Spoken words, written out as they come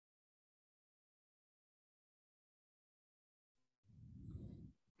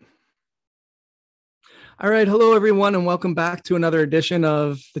All right. Hello, everyone, and welcome back to another edition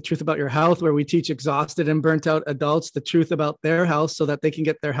of The Truth About Your Health, where we teach exhausted and burnt out adults the truth about their health so that they can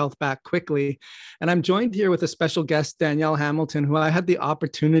get their health back quickly. And I'm joined here with a special guest, Danielle Hamilton, who I had the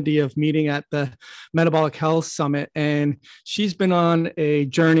opportunity of meeting at the Metabolic Health Summit. And she's been on a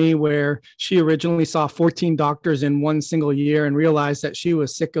journey where she originally saw 14 doctors in one single year and realized that she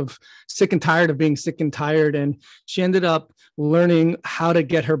was sick and tired of being sick and tired. And she ended up learning how to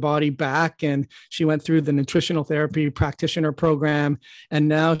get her body back. And she went through the nutritional therapy practitioner program. And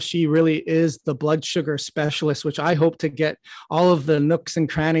now she really is the blood sugar specialist, which I hope to get all of the nooks and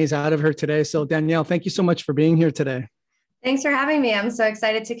crannies out of her today. So Danielle, thank you so much for being here today. Thanks for having me. I'm so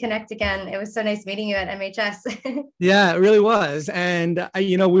excited to connect again. It was so nice meeting you at MHS. Yeah, it really was. And,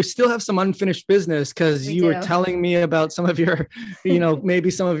 we still have some unfinished business because you were telling me about some of your, maybe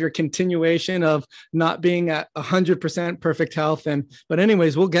some of your continuation of not being at 100% perfect health. But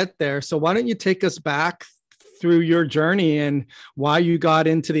anyways, we'll get there. So why don't you take us back through your journey and why you got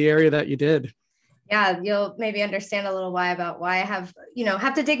into the area that you did? Yeah, you'll maybe understand a little why I have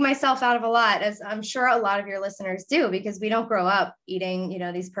to dig myself out of a lot, as I'm sure a lot of your listeners do, because we don't grow up eating,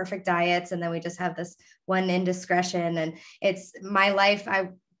 these perfect diets. And then we just have this one indiscretion. And it's my life. I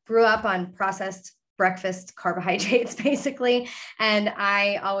grew up on processed breakfast carbohydrates, basically. And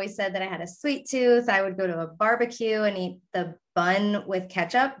I always said that I had a sweet tooth. I would go to a barbecue and eat the bun with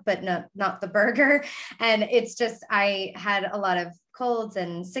ketchup, but not the burger. And it's just, I had a lot of colds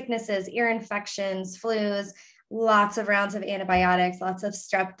and sicknesses, ear infections, flus, lots of rounds of antibiotics, lots of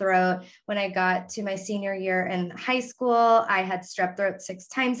strep throat. When I got to my senior year in high school, I had strep throat 6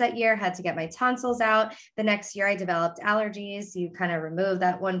 times that year, had to get my tonsils out. The next year I developed allergies. You kind of remove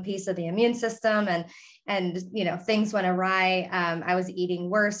that one piece of the immune system and things went awry. I was eating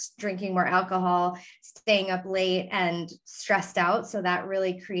worse, drinking more alcohol, staying up late and stressed out. So that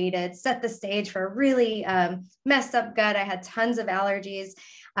really set the stage for a really messed up gut. I had tons of allergies.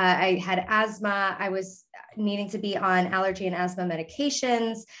 I had asthma. I was needing to be on allergy and asthma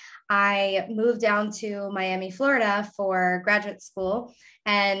medications. I moved down to Miami, Florida for graduate school.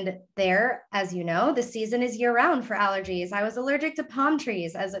 And there, as you know, the season is year round for allergies. I was allergic to palm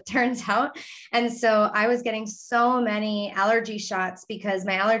trees, as it turns out. And so I was getting so many allergy shots because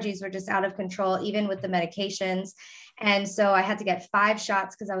my allergies were just out of control, even with the medications. And so I had to get 5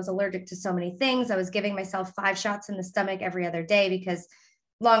 shots because I was allergic to so many things. I was giving myself 5 shots in the stomach every other day because,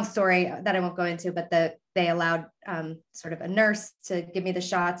 long story that I won't go into, but they allowed sort of a nurse to give me the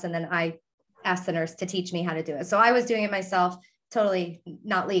shots. And then I asked the nurse to teach me how to do it. So I was doing it myself, totally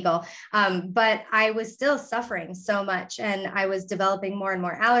not legal. But I was still suffering so much. And I was developing more and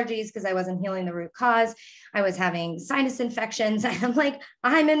more allergies because I wasn't healing the root cause. I was having sinus infections. And I'm like,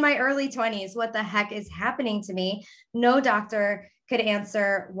 I'm in my early 20s. What the heck is happening to me? No doctor could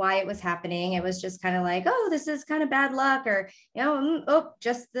answer why it was happening. It was just kind of like, oh, this is kind of bad luck, or,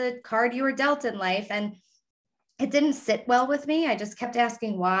 just the card you were dealt in life. And it didn't sit well with me. I just kept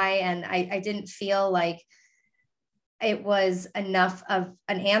asking why. And I didn't feel like it was enough of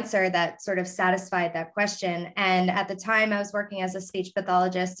an answer that sort of satisfied that question. And at the time I was working as a speech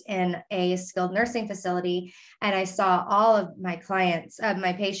pathologist in a skilled nursing facility. And I saw all of my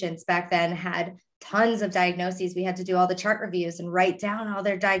my patients back then had tons of diagnoses. We had to do all the chart reviews and write down all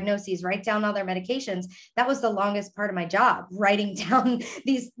their diagnoses, write down all their medications. That was the longest part of my job, writing down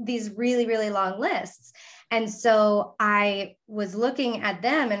these really, really long lists. And so I was looking at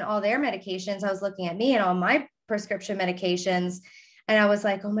them and all their medications. I was looking at me and all my prescription medications. And I was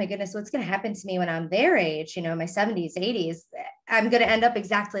like, oh my goodness, what's going to happen to me when I'm their age, my 70s, 80s? I'm going to end up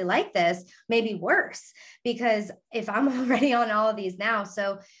exactly like this, maybe worse, because if I'm already on all of these now.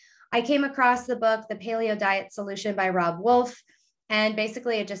 So I came across the book, The Paleo Diet Solution by Rob Wolf. And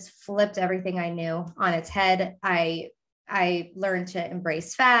basically it just flipped everything I knew on its head. I learned to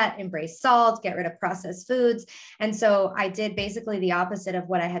embrace fat, embrace salt, get rid of processed foods. And so I did basically the opposite of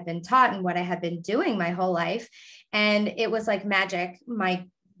what I had been taught and what I had been doing my whole life. And it was like magic. My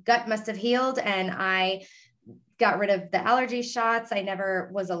gut must have healed and I got rid of the allergy shots. I never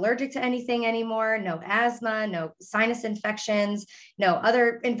was allergic to anything anymore. No asthma, no sinus infections, no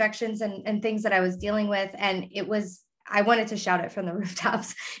other infections and things that I was dealing with. And I wanted to shout it from the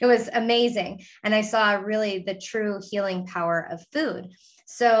rooftops. It was amazing. And I saw really the true healing power of food.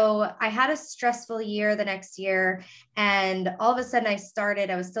 So I had a stressful year the next year. And all of a sudden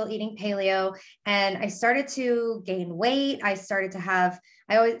I was still eating paleo and I started to gain weight.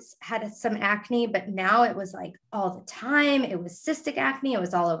 I always had some acne, but now it was like all the time. It was cystic acne. It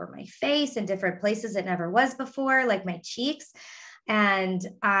was all over my face in different places it never was before, like my cheeks. and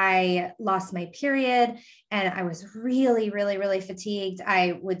I lost my period, and I was really, really, really fatigued.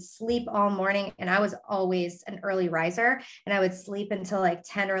 I would sleep all morning, and I was always an early riser, and I would sleep until like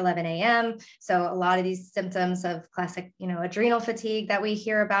 10 or 11 a.m. So a lot of these symptoms of classic, adrenal fatigue that we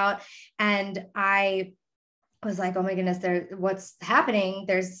hear about. And I was like, oh my goodness, what's happening?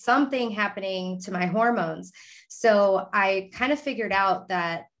 There's something happening to my hormones. So I kind of figured out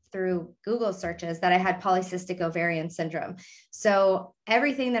that through Google searches that I had polycystic ovarian syndrome. So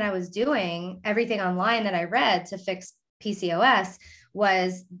everything that I was doing, everything online that I read to fix PCOS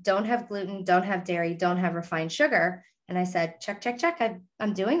was don't have gluten, don't have dairy, don't have refined sugar. And I said, check, check, check.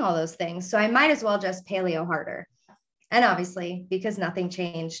 I'm doing all those things. So I might as well just paleo harder. And obviously, because nothing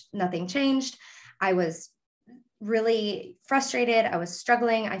changed. I was really frustrated. I was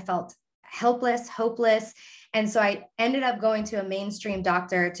struggling. I felt helpless, hopeless. And so I ended up going to a mainstream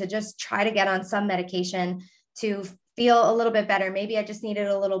doctor to just try to get on some medication to feel a little bit better. Maybe I just needed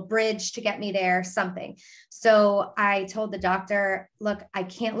a little bridge to get me there, something. So I told the doctor, look, I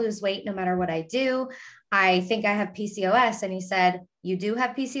can't lose weight no matter what I do. I think I have PCOS. And he said, you do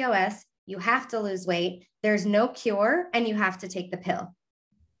have PCOS. You have to lose weight. There's no cure, and you have to take the pill.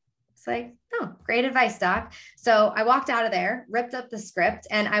 It's like, oh, great advice, doc. So I walked out of there, ripped up the script,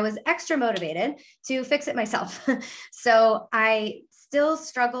 and I was extra motivated to fix it myself. So I still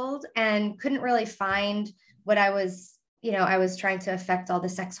struggled and couldn't really find what I was trying to affect all the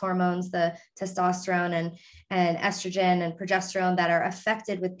sex hormones, the testosterone and estrogen and progesterone that are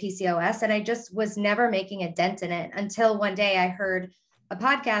affected with PCOS. And I just was never making a dent in it until one day I heard a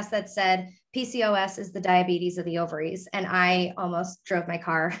podcast that said PCOS is the diabetes of the ovaries. And I almost drove my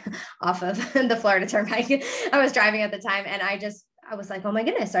car off of the Florida Turnpike. I was driving at the time, and I was like, oh my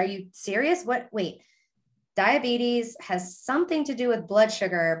goodness, are you serious? Wait, diabetes has something to do with blood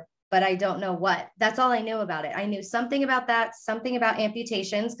sugar, but I don't know what. That's all I knew about it. I knew something about that, something about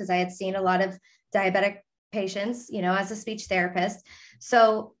amputations, because I had seen a lot of diabetic patients, as a speech therapist.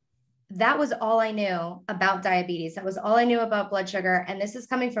 So that was all I knew about diabetes. That was all I knew about blood sugar. And this is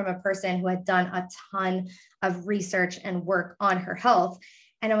coming from a person who had done a ton of research and work on her health.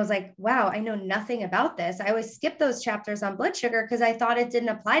 And I was like, wow, I know nothing about this. I always skipped those chapters on blood sugar because I thought it didn't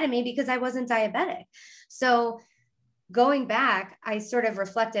apply to me because I wasn't diabetic. So going back, I sort of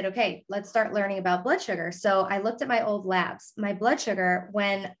reflected, okay, let's start learning about blood sugar. So I looked at my old labs. My blood sugar,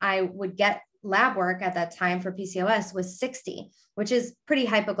 when I would get lab work at that time for PCOS, was 60, which is pretty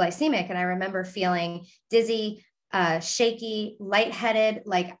hypoglycemic. And I remember feeling dizzy, shaky, lightheaded.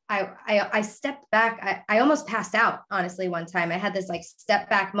 Like I stepped back. I almost passed out, honestly, one time. I had this like step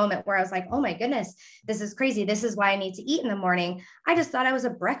back moment where I was like, oh my goodness, this is crazy. This is why I need to eat in the morning. I just thought I was a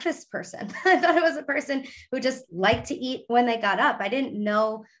breakfast person. I thought I was a person who just liked to eat when they got up. I didn't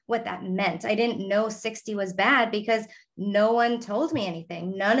know what that meant. I didn't know 60 was bad because no one told me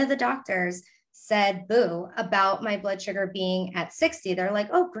anything. None of the doctors said boo about my blood sugar being at 60. They're like,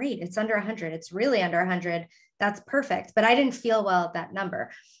 oh, great. It's under 100. It's really under 100. That's perfect. But I didn't feel well at that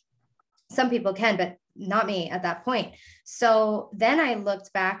number. Some people can, but not me at that point. So then I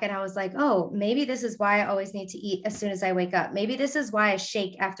looked back and I was like, oh, maybe this is why I always need to eat as soon as I wake up. Maybe this is why I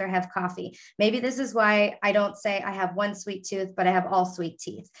shake after I have coffee. Maybe this is why I don't say I have one sweet tooth, but I have all sweet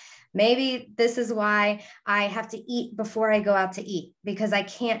teeth. Maybe this is why I have to eat before I go out to eat, because I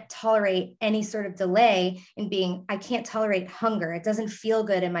can't tolerate any sort of delay in I can't tolerate hunger. It doesn't feel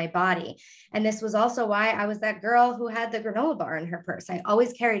good in my body. And this was also why I was that girl who had the granola bar in her purse. I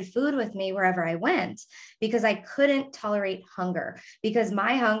always carried food with me wherever I went because I couldn't tolerate hunger, because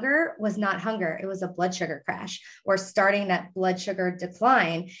my hunger was not hunger. It was a blood sugar crash or starting that blood sugar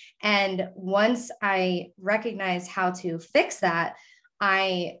decline. And once I recognized how to fix that,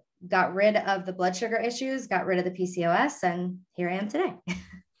 I got rid of the blood sugar issues, got rid of the PCOS, and here I am today.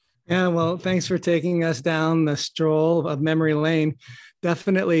 Yeah, well, thanks for taking us down the stroll of memory lane.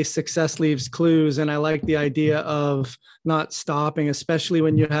 Definitely success leaves clues. And I like the idea of not stopping, especially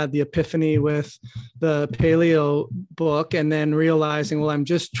when you had the epiphany with the paleo book and then realizing, well, I'm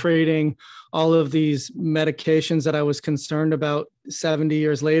just trading all of these medications that I was concerned about 70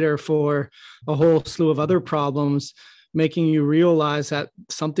 years later for a whole slew of other problems, making you realize that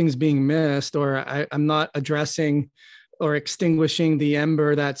something's being missed, or I'm not addressing or extinguishing the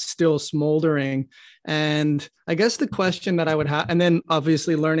ember that's still smoldering. And I guess the question that I would have, and then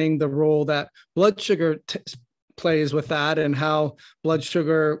obviously learning the role that blood sugar plays with that, and how blood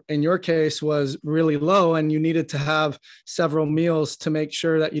sugar in your case was really low and you needed to have several meals to make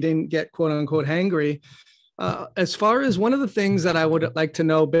sure that you didn't get quote unquote hangry. As far as one of the things that I would like to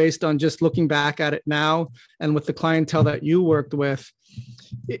know, based on just looking back at it now and with the clientele that you worked with,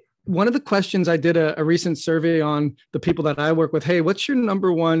 one of the questions, I did a recent survey on the people that I work with. Hey, what's your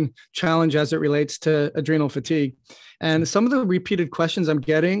number one challenge as it relates to adrenal fatigue? And some of the repeated questions I'm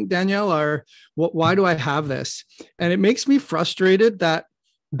getting, Danielle, are, why do I have this? And it makes me frustrated that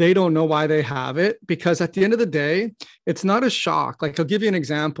they don't know why they have it, because at the end of the day, it's not a shock. Like, I'll give you an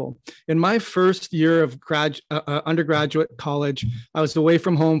example. In my first year of undergraduate college, I was away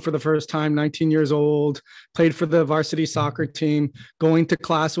from home for the first time, 19 years old, played for the varsity soccer team. Going to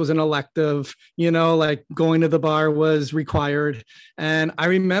class was an elective, like going to the bar was required. And I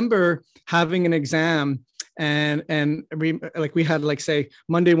remember having an exam, like we had, like, say,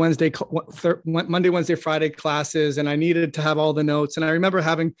 Monday, Wednesday, Friday classes, and I needed to have all the notes. And I remember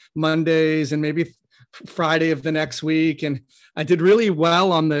having Mondays and maybe Friday of the next week, and I did really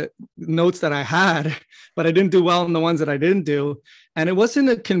well on the notes that I had, but I didn't do well on the ones that I didn't do. And it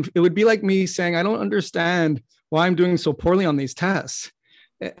would be like me saying, I don't understand why I'm doing so poorly on these tests.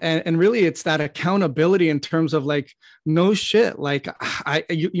 And really, it's that accountability in terms of, like, no shit. Like,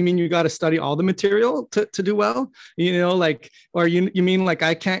 you mean you got to study all the material to do well, like, or you mean, like,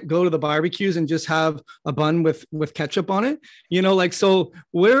 I can't go to the barbecues and just have a bun with ketchup on it, like, so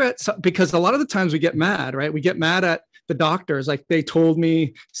because a lot of the times we get mad, right? We get mad at the doctors. Like, they told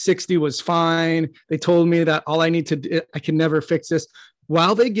me 60 was fine. They told me that all I need to do, I can never fix this.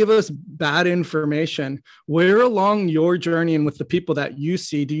 While they give us bad information, where along your journey and with the people that you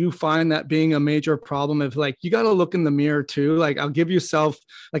see, do you find that being a major problem of, like, you got to look in the mirror too? Like, I'll give yourself,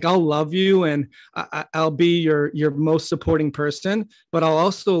 like, I'll love you and I'll be your most supporting person, but I'll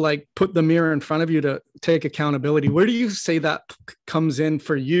also, like, put the mirror in front of you to take accountability. Where do you say that comes in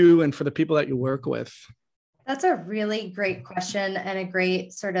for you and for the people that you work with? That's a really great question and a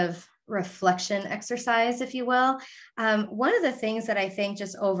great sort of reflection exercise, if you will. One of the things that I think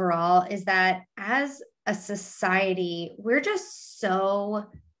just overall is that as a society, we're just so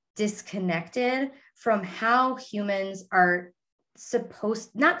disconnected from how humans are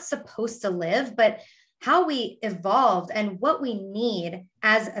not supposed to live, but how we evolved and what we need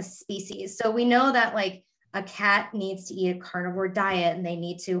as a species. So we know that, like, a cat needs to eat a carnivore diet, and they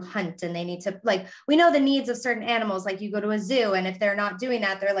need to hunt, and they need to, like, we know the needs of certain animals. Like, you go to a zoo, and if they're not doing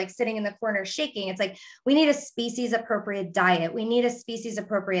that, they're, like, sitting in the corner shaking. It's like, we need a species appropriate diet. We need a species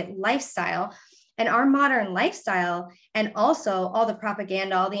appropriate lifestyle. And our modern lifestyle, and also all the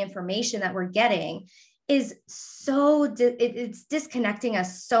propaganda, all the information that we're getting, is it's disconnecting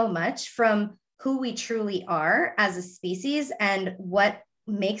us so much from who we truly are as a species and what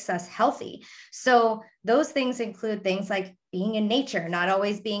makes us healthy. So those things include things like being in nature, not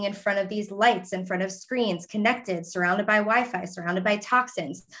always being in front of these lights, in front of screens, connected, surrounded by Wi-Fi, surrounded by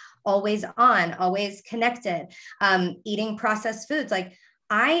toxins, always on, always connected, eating processed foods. Like,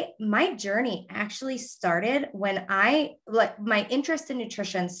 my journey actually started when my interest in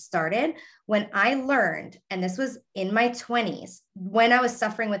nutrition started when I learned, and this was in my 20s, when I was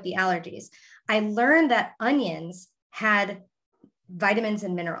suffering with the allergies. I learned that onions had vitamins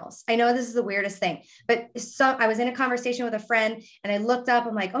and minerals. I know this is the weirdest thing, but I was in a conversation with a friend and I looked up,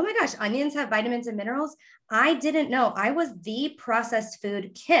 I'm like, oh my gosh, onions have vitamins and minerals. I didn't know. I was the processed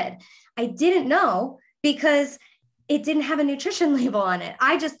food kid. I didn't know because it didn't have a nutrition label on it.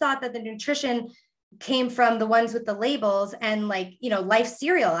 I just thought that the nutrition came from the ones with the labels and, like, Life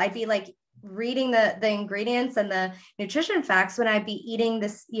cereal. I'd be, like, reading the ingredients and the nutrition facts when I'd be eating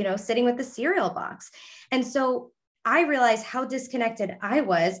this, sitting with the cereal box. And so I realized how disconnected I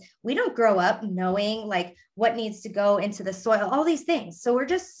was. We don't grow up knowing, like, what needs to go into the soil, all these things. So we're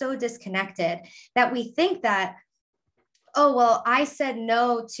just so disconnected that we think that, oh, well, I said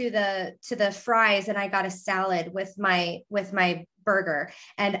no to the fries and I got a salad with my burger.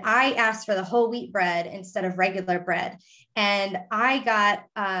 And I asked for the whole wheat bread instead of regular bread. And I got,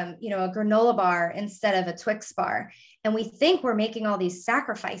 a granola bar instead of a Twix bar. And we think we're making all these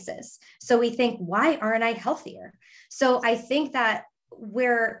sacrifices. So we think, why aren't I healthier? So I think that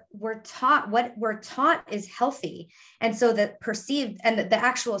we're taught what we're taught is healthy. And so the perceived and the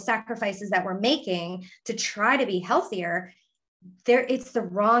actual sacrifices that we're making to try to be healthier, it's the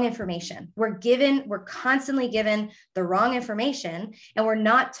wrong information. We're constantly given the wrong information, and we're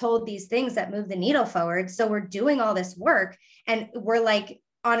not told these things that move the needle forward. So we're doing all this work and we're, like,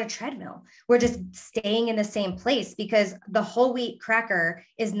 on a treadmill. We're just staying in the same place because the whole wheat cracker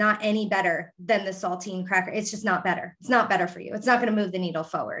is not any better than the saltine cracker. It's just not better. It's not better for you. It's not going to move the needle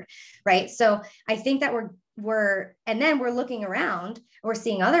forward. Right. So I think that and then we're looking around, we're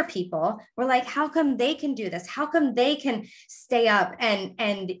seeing other people. We're like, how come they can do this? How come they can stay up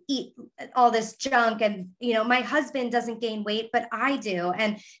and eat all this junk? And, my husband doesn't gain weight, but I do.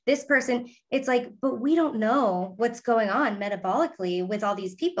 And this person, it's like, but we don't know what's going on metabolically with all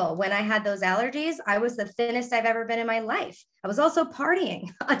these people. When I had those allergies, I was the thinnest I've ever been in my life. I was also partying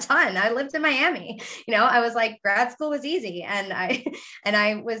a ton. I lived in Miami. I was like, grad school was easy. And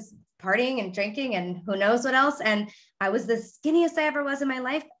I was partying and drinking and who knows what else. And I was the skinniest I ever was in my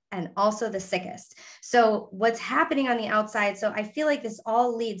life, and also the sickest. So what's happening on the outside? So I feel like this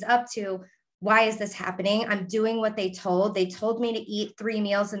all leads up to, why is this happening? I'm doing what they told. They told me to eat 3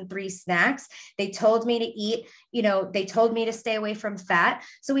 meals and 3 snacks. They told me to eat, they told me to stay away from fat.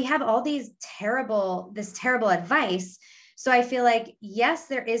 So we have all this terrible advice. So I feel like, yes,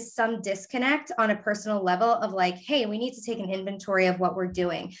 there is some disconnect on a personal level of like, hey, we need to take an inventory of what we're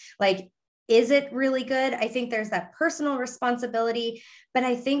doing. Like, is it really good? I think there's that personal responsibility, but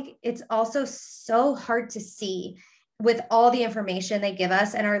I think it's also so hard to see with all the information they give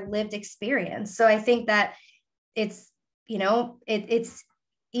us and our lived experience. So I think that it's, it's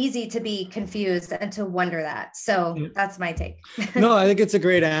easy to be confused and to wonder that. So that's my take. No, I think it's a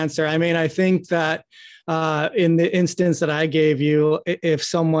great answer. I mean, I think that in the instance that I gave you, if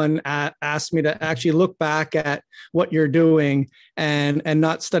someone asked me to actually look back at what you're doing and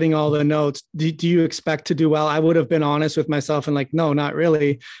not studying all the notes, do you expect to do well? I would have been honest with myself and like, no, not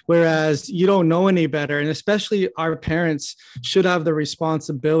really. Whereas you don't know any better. And especially our parents should have the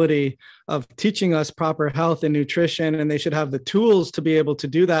responsibility of teaching us proper health and nutrition. And they should have the tools to be able to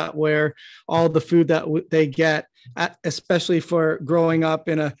do that, where all the food that they get, especially for growing up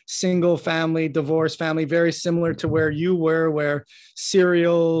in a single family, divorced family, very similar to where you were, where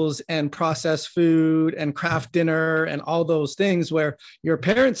cereals and processed food and craft dinner and all those things, where your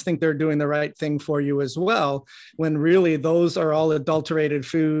parents think they're doing the right thing for you as well, when really those are all adulterated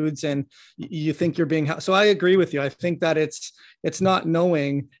foods and you think you're being. So I agree with you. I think that it's not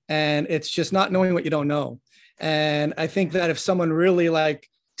knowing, and it's just not knowing what you don't know. And I think that if someone really like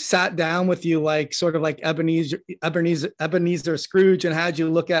sat down with you, like sort of like Ebenezer Scrooge, and had you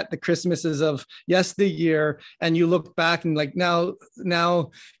look at the Christmases of yesteryear, and you look back and like, now,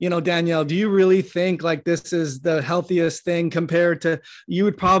 Danielle, do you really think like this is the healthiest thing compared to, you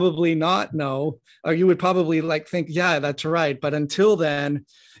would probably not know, or you would probably like think, yeah, that's right. But until then,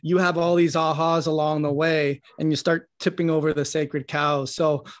 you have all these ahas along the way, and you start tipping over the sacred cows.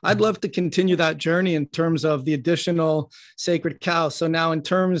 So I'd love to continue that journey in terms of the additional sacred cows. So now in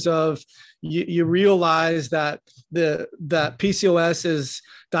terms of, you realize that that PCOS is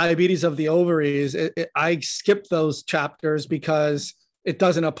diabetes of the ovaries. I skipped those chapters because it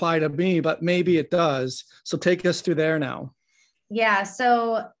doesn't apply to me, but maybe it does. So take us through there now. Yeah.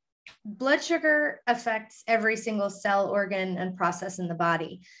 So blood sugar affects every single cell, organ, and process in the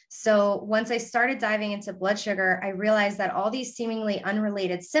body. So once I started diving into blood sugar, I realized that all these seemingly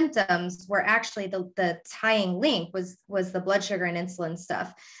unrelated symptoms were actually the tying link was the blood sugar and insulin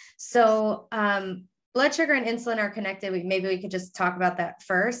stuff. So blood sugar and insulin are connected. Maybe we could just talk about that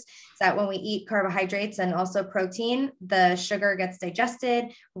first. Is that when we eat carbohydrates and also protein, the sugar gets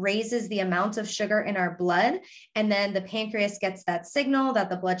digested, raises the amount of sugar in our blood, and then the pancreas gets that signal that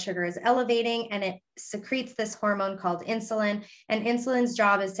the blood sugar is elevating, and it secretes this hormone called insulin. And insulin's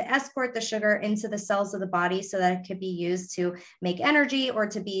job is to escort the sugar into the cells of the body so that it could be used to make energy or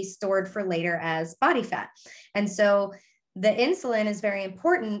to be stored for later as body fat. And so the insulin is very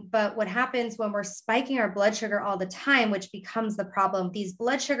important, but what happens when we're spiking our blood sugar all the time, which becomes the problem, these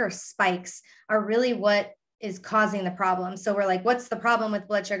blood sugar spikes are really what is causing the problem. So we're like, what's the problem with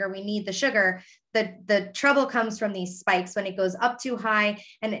blood sugar? We need the sugar. The trouble comes from these spikes when it goes up too high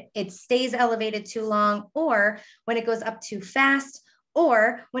and it stays elevated too long, or when it goes up too fast,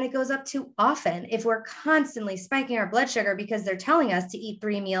 or when it goes up too often. If we're constantly spiking our blood sugar because they're telling us to eat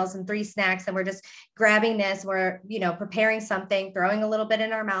 3 meals and 3 snacks, and we're just grabbing this, we're, preparing something, throwing a little bit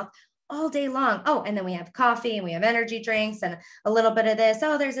in our mouth all day long. Oh, and then we have coffee and we have energy drinks and a little bit of this.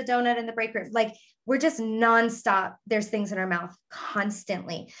 Oh, there's a donut in the break room. Like, we're just nonstop. There's things in our mouth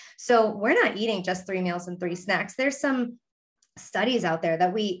constantly. So we're not eating just 3 meals and 3 snacks. There's some studies out there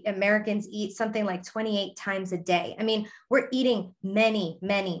that we Americans eat something like 28 times a day. I mean, we're eating many,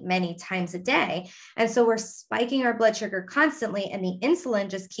 many, many times a day. And so we're spiking our blood sugar constantly, and the insulin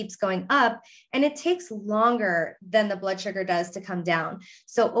just keeps going up, and it takes longer than the blood sugar does to come down.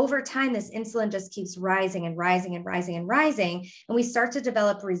 So over time, this insulin just keeps rising and rising and rising and rising, and we start to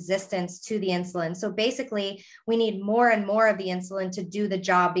develop resistance to the insulin. So basically, we need more and more of the insulin to do the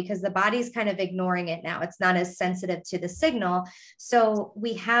job because the body's kind of ignoring it now. It's not as sensitive to the signal. cholesterol. So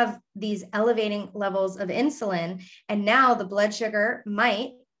we have these elevating levels of insulin, and now the blood sugar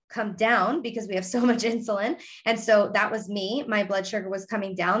might come down because we have so much insulin. And so that was me. My blood sugar was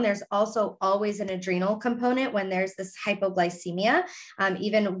coming down. There's also always an adrenal component when there's this hypoglycemia.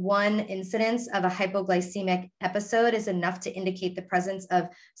 Even one incidence of a hypoglycemic episode is enough to indicate the presence of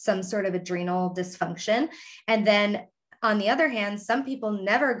some sort of adrenal dysfunction. And then on the other hand, some people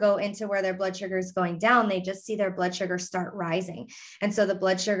never go into where their blood sugar is going down. They just see their blood sugar start rising. And so the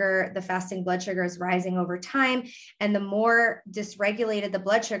blood sugar, the fasting blood sugar is rising over time. And the more dysregulated the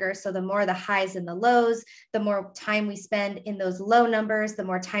blood sugar, so the more the highs and the lows, the more time we spend in those low numbers, the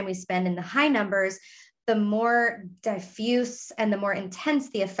more time we spend in the high numbers, the more diffuse and the more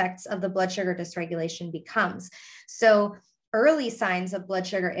intense the effects of the blood sugar dysregulation becomes. So early signs of blood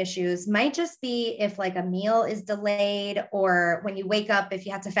sugar issues might just be if like a meal is delayed, or when you wake up, if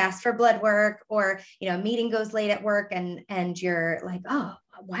you have to fast for blood work, or, you know, a meeting goes late at work and you're like, oh,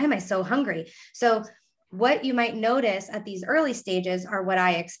 why am I so hungry? So what you might notice at these early stages are what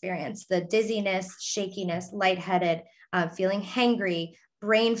I experienced: the dizziness, shakiness, lightheaded, feeling hangry,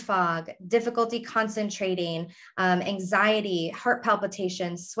 brain fog, difficulty concentrating, anxiety, heart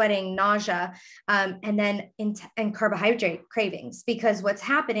palpitations, sweating, nausea, and then and carbohydrate cravings. Because what's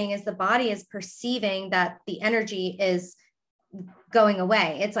happening is the body is perceiving that the energy is going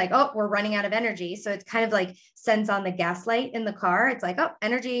away. It's like, oh, we're running out of energy. So it's kind of like sends on the gas light in the car. It's like, oh,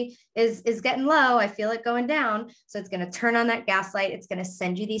 energy is getting low. I feel it going down. So it's going to turn on that gas light. It's going to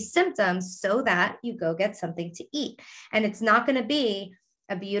send you these symptoms so that you go get something to eat. And it's not going to be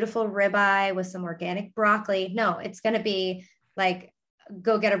a beautiful ribeye with some organic broccoli. No, it's going to be like,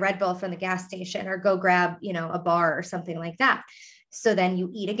 go get a Red Bull from the gas station, or go grab, you know, a bar or something like that. So then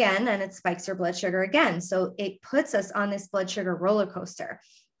you eat again and it spikes your blood sugar again. So it puts us on this blood sugar roller coaster.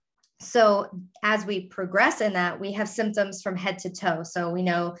 So as we progress in that, we have symptoms from head to toe. So we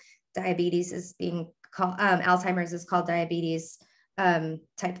know diabetes is being called, Alzheimer's is called diabetes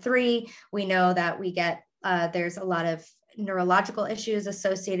type 3. We know that we get, there's a lot of neurological issues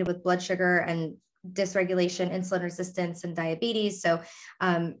associated with blood sugar and dysregulation, insulin resistance, and diabetes. So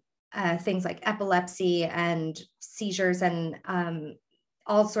things like epilepsy and seizures and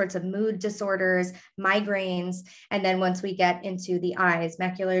all sorts of mood disorders, migraines. And then once we get into the eyes,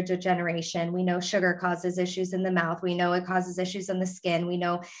 macular degeneration, we know sugar causes issues in the mouth. We know it causes issues in the skin. We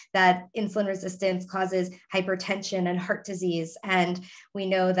know that insulin resistance causes hypertension and heart disease. And we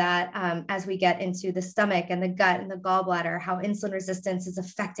know that as we get into the stomach and the gut and the gallbladder, how insulin resistance is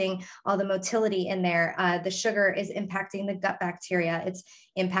affecting all the motility in there. The sugar is impacting the gut bacteria. It's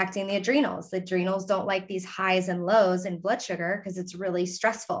impacting the adrenals. The adrenals don't like these highs and lows in blood sugar because it's really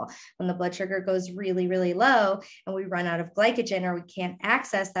stressful. When the blood sugar goes really, really low and we run out of glycogen, or we can't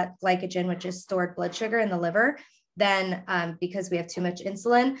access that glycogen, which is stored blood sugar in the liver, then because we have too much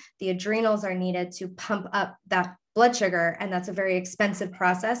insulin, the adrenals are needed to pump up that blood sugar. And that's a very expensive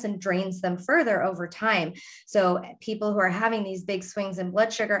process and drains them further over time. So people who are having these big swings in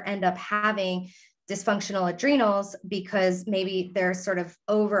blood sugar end up having dysfunctional adrenals because maybe they're sort of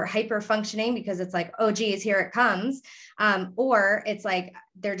over hyper functioning because it's like, oh geez, here it comes. Or it's like,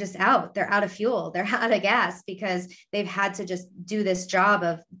 they're just out, they're out of fuel, they're out of gas because they've had to just do this job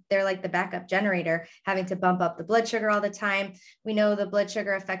of, they're like the backup generator, having to bump up the blood sugar all the time. We know the blood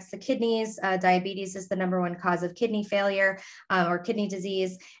sugar affects the kidneys. Diabetes is the #1 cause of kidney failure or kidney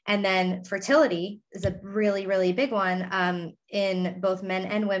disease. And then fertility is a really, really big one in both men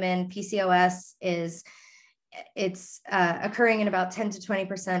and women. PCOS it's occurring in about 10 to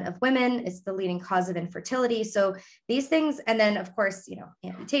 20% of women. It's the leading cause of infertility. So these things, and then of course, you know,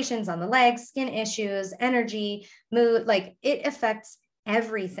 amputations on the legs, skin issues, energy, mood, like it affects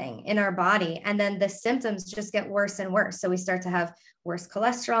everything in our body. And then the symptoms just get worse and worse. So we start to have worse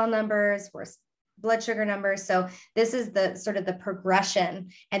cholesterol numbers, worse blood sugar numbers. So this is the sort of the progression.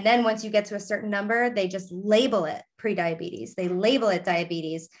 And then once you get to a certain number, they just label it prediabetes. They label it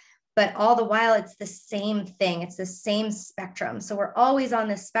diabetes. But all the while, it's the same thing. It's the same spectrum. So we're always on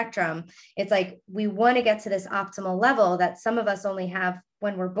this spectrum. It's like we want to get to this optimal level that some of us only have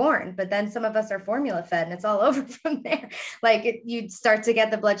when we're born, but then some of us are formula fed and it's all over from there. Like you start to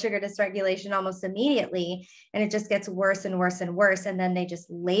get the blood sugar dysregulation almost immediately, and it just gets worse and worse and worse. And then they just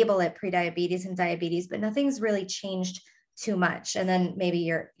label it prediabetes and diabetes, but nothing's really changed too much. And then maybe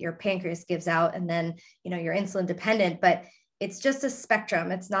your pancreas gives out and then, you know, you're insulin dependent, but it's just a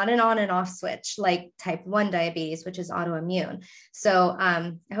spectrum. It's not an on and off switch like type 1 diabetes, which is autoimmune. So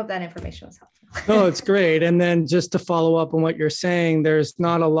I hope that information was helpful. Oh, it's great. And then just to follow up on what you're saying, there's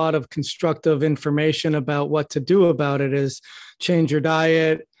not a lot of constructive information about what to do about it. Is change your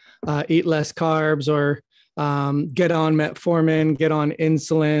diet, eat less carbs, or get on metformin, get on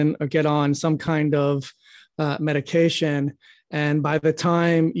insulin, or get on some kind of medication. And by the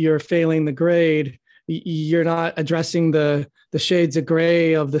time you're failing the grade, you're not addressing the shades of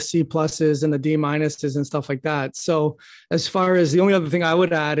gray of the C pluses and the D minuses and stuff like that. So as far as the only other thing I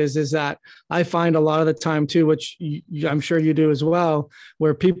would add is that I find a lot of the time too, which I'm sure you do as well,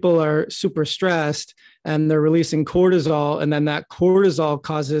 where people are super stressed and they're releasing cortisol, and then that cortisol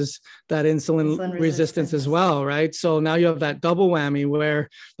causes that insulin resistance as well, right? So now you have that double whammy where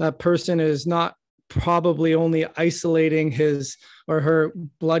that person is not probably only isolating his or her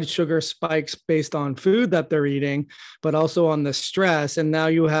blood sugar spikes based on food that they're eating, but also on the stress. And now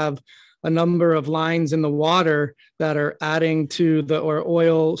you have a number of lines in the water that are adding to or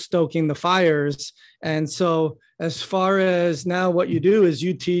oil stoking the fires. And so as far as now what you do is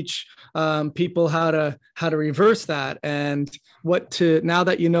you teach people how to reverse that, and now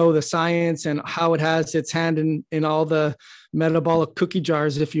that you know the science and how it has its hand in all the metabolic cookie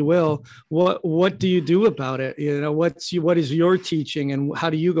jars, if you will, what do you do about it? What is your teaching and how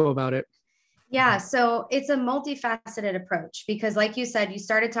do you go about it? Yeah, so it's a multifaceted approach because, like you said, you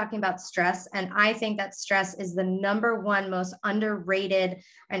started talking about stress. And I think that stress is the number one most underrated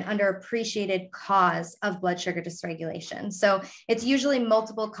and underappreciated cause of blood sugar dysregulation. So it's usually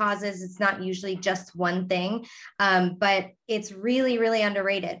multiple causes. It's not usually just one thing, but it's really, really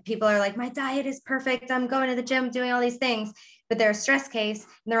underrated. People are like, my diet is perfect. I'm going to the gym, doing all these things, but they're a stress case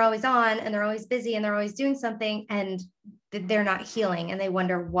and they're always on and they're always busy and they're always doing something, and they're not healing and they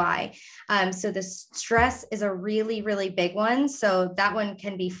wonder why. So the stress is a really, really big one. So that one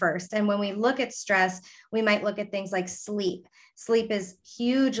can be first. And when we look at stress, we might look at things like sleep. Sleep is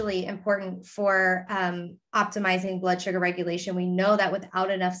hugely important for optimizing blood sugar regulation. We know that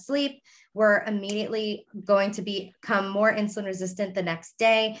without enough sleep, we're immediately going to become more insulin resistant the next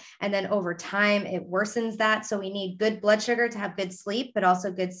day. And then over time, it worsens that. So we need good blood sugar to have good sleep, but also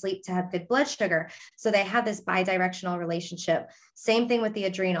good sleep to have good blood sugar. So they have this bidirectional relationship. Same thing with the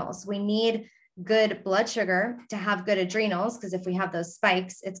adrenals. We need good blood sugar to have good adrenals, because if we have those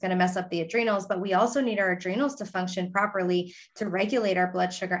spikes, it's going to mess up the adrenals. But we also need our adrenals to function properly to regulate our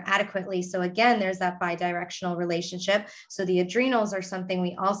blood sugar adequately. So again, there's that bidirectional relationship. So the adrenals are something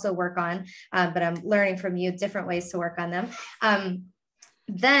we also work on, but I'm learning from you different ways to work on them.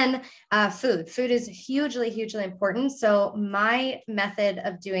 Then food is hugely, hugely important. So my method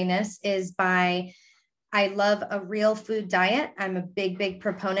of doing this is I love a real food diet. I'm a big, big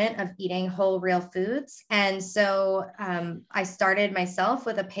proponent of eating whole, real foods. And so I started myself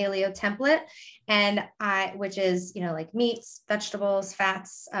with a paleo template, which is, like meats, vegetables,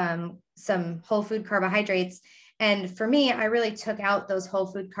 fats, some whole food carbohydrates. And for me, I really took out those whole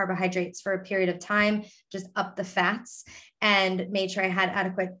food carbohydrates for a period of time, just up the fats, and made sure I had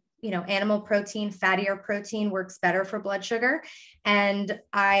adequate animal protein. Fattier protein works better for blood sugar. And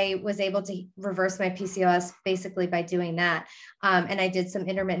I was able to reverse my PCOS basically by doing that. And I did some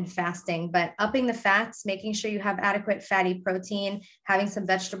intermittent fasting, but upping the fats, making sure you have adequate fatty protein, having some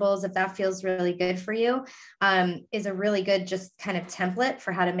vegetables, if that feels really good for you, is a really good just kind of template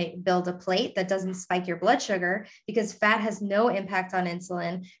for how to build a plate that doesn't spike your blood sugar, because fat has no impact on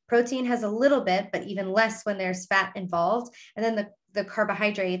insulin. Protein has a little bit, but even less when there's fat involved. And then the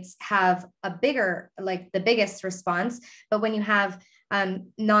carbohydrates have the biggest response. But when you have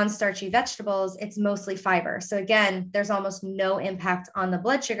non-starchy vegetables, it's mostly fiber. So again, there's almost no impact on the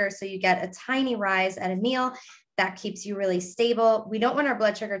blood sugar. So you get a tiny rise at a meal that keeps you really stable. We don't want our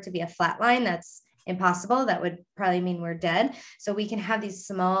blood sugar to be a flat line. That's impossible. That would probably mean we're dead. So we can have these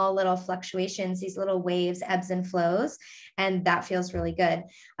small little fluctuations, these little waves, ebbs and flows, and that feels really good.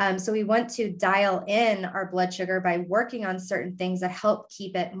 So we want to dial in our blood sugar by working on certain things that help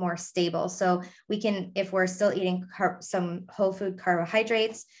keep it more stable. So we can, if we're still eating some whole food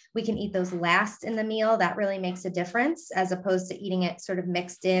carbohydrates, we can eat those last in the meal. That really makes a difference, as opposed to eating it sort of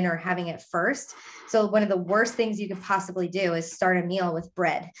mixed in or having it first. So one of the worst things you could possibly do is start a meal with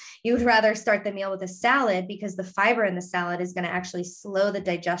bread. You would rather start the meal with a salad, because the fiber in the salad is going to actually slow the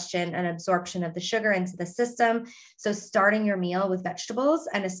digestion and absorption of the sugar into the system. So starting your meal with vegetables,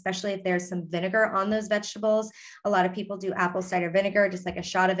 and especially if there's some vinegar on those vegetables, a lot of people do apple cider vinegar, just like a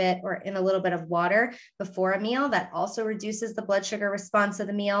shot of it, or in a little bit of water before a meal. That also reduces the blood sugar response of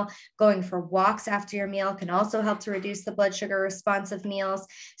the meal. Going for walks after your meal can also help to reduce the blood sugar response of meals.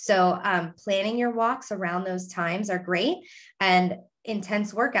 So planning your walks around those times are great. And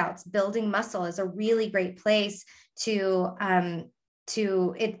intense workouts, building muscle is a really great place to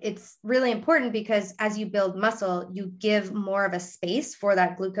it's really important because as you build muscle, you give more of a space for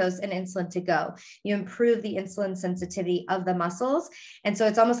that glucose and insulin to go. You improve the insulin sensitivity of the muscles. And so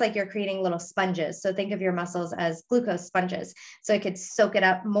it's almost like you're creating little sponges. So think of your muscles as glucose sponges. So it could soak it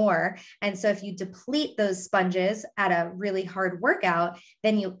up more. And so if you deplete those sponges at a really hard workout,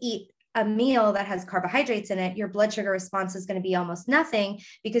 then you eat a meal that has carbohydrates in it, your blood sugar response is going to be almost nothing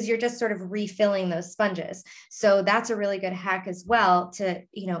because you're just sort of refilling those sponges. So that's a really good hack as well to,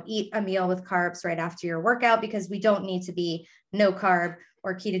 eat a meal with carbs right after your workout, because we don't need to be no carb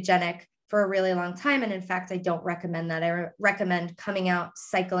or ketogenic for a really long time. And in fact, I don't recommend that. I recommend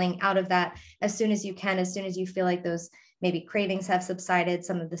cycling out of that as soon as you can, as soon as you feel like those maybe cravings have subsided,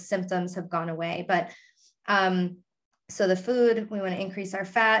 some of the symptoms have gone away. But so the food, we want to increase our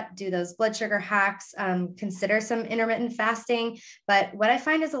fat, do those blood sugar hacks, consider some intermittent fasting. But what I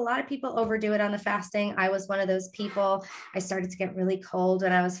find is a lot of people overdo it on the fasting. I was one of those people. I started to get really cold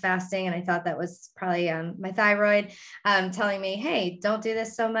when I was fasting, and I thought that was probably my thyroid telling me, hey, don't do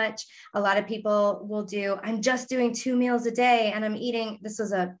this so much. A lot of people will I'm just doing 2 meals a day and I'm eating, this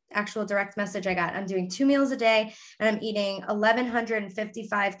was an actual direct message I got. I'm doing 2 meals a day and I'm eating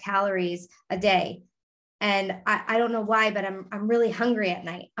 1,155 calories a day. And I don't know why, but I'm really hungry at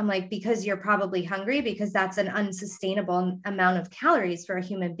night. I'm like, because you're probably hungry, because that's an unsustainable amount of calories for a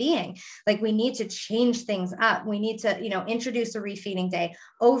human being. Like, we need to change things up. We need to, introduce a refeeding day,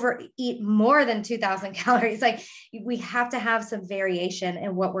 eat more than 2,000 calories. Like, we have to have some variation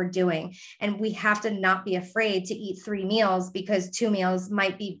in what we're doing. And we have to not be afraid to eat 3 meals because 2 meals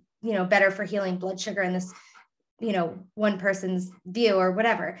might be, better for healing blood sugar in this, one person's view or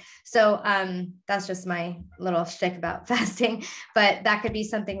whatever. So that's just my little shtick about fasting, but that could be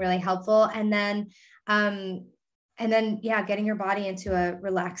something really helpful. And then, getting your body into a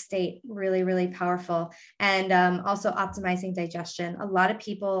relaxed state, really, really powerful. And also optimizing digestion. A lot of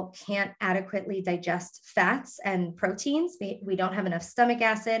people can't adequately digest fats and proteins. We don't have enough stomach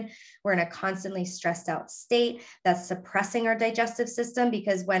acid. We're in a constantly stressed out state that's suppressing our digestive system,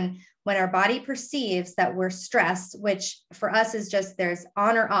 because when our body perceives that we're stressed, which for us is just there's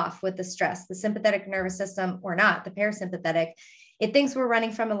on or off with the stress, the sympathetic nervous system or not, the parasympathetic, it thinks we're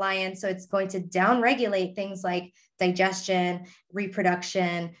running from a lion. So it's going to downregulate things like digestion,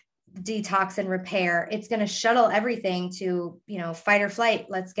 reproduction, detox and repair. It's going to shuttle everything to, fight or flight,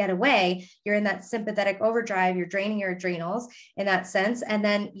 let's get away. You're in that sympathetic overdrive, you're draining your adrenals in that sense. And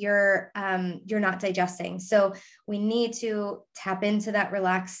then you're not digesting. So we need to tap into that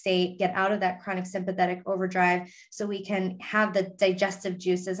relaxed state, get out of that chronic sympathetic overdrive so we can have the digestive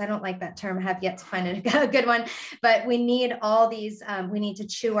juices. I don't like that term. I have yet to find a good one, but we need all these, we need to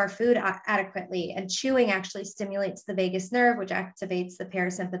chew our food adequately, and chewing actually stimulates the vagus nerve, which activates the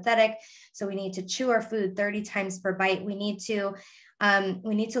parasympathetic. So we need to chew our food 30 times per bite. We need to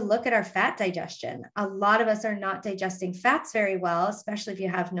look at our fat digestion. A lot of us are not digesting fats very well, especially if you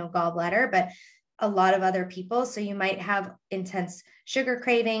have no gallbladder, but a lot of other people. So you might have intense sugar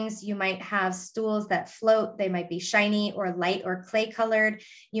cravings. You might have stools that float. They might be shiny or light or clay colored.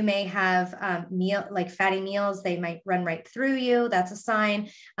 You may have fatty meals. They might run right through you. That's a sign.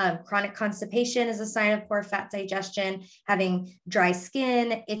 Chronic constipation is a sign of poor fat digestion. Having dry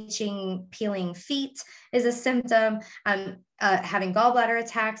skin, itching, peeling feet is a symptom. Having gallbladder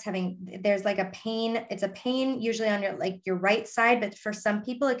attacks, there's like a pain. It's a pain usually on your right side, but for some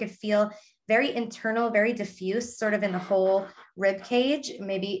people it could feel very internal, very diffuse, sort of in the whole rib cage,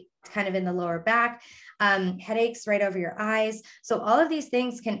 maybe kind of in the lower back, headaches right over your eyes. So all of these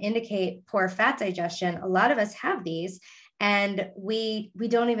things can indicate poor fat digestion. A lot of us have these, and we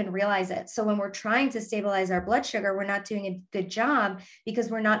don't even realize it. So when we're trying to stabilize our blood sugar, we're not doing a good job because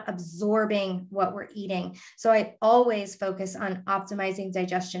we're not absorbing what we're eating. So I always focus on optimizing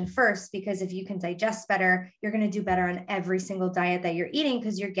digestion first, because if you can digest better, you're going to do better on every single diet that you're eating,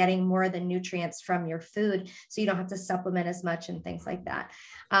 because you're getting more of the nutrients from your food. So you don't have to supplement as much and things like that.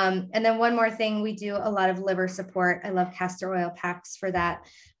 And then one more thing, we do a lot of liver support. I love castor oil packs for that.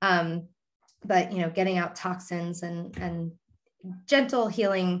 But, getting out toxins and gentle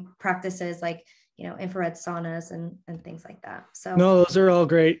healing practices like, infrared saunas and things like that. So no, those are all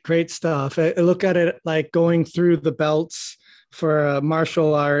great stuff. I look at it like going through the belts for a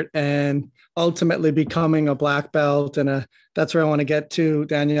martial art and ultimately becoming a black belt. And that's where I want to get to,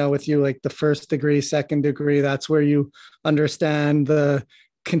 Danielle, with you, like the 1st degree, 2nd degree. That's where you understand the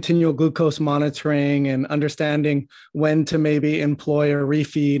continual glucose monitoring and understanding when to maybe employ or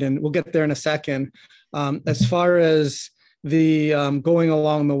refeed. And we'll get there in a second. As far as the going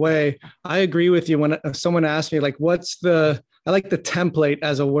along the way, I agree with you. When someone asks me, like, what's the I like the template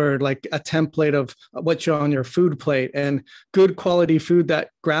as a word, like a template of what's on your food plate, and good quality food that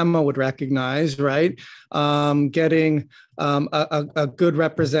grandma would recognize, right? Getting a good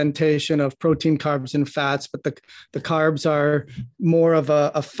representation of protein, carbs, and fats, but the carbs are more of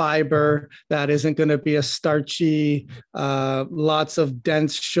a fiber that isn't going to be a starchy, lots of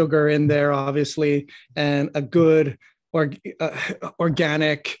dense sugar in there, obviously, and a good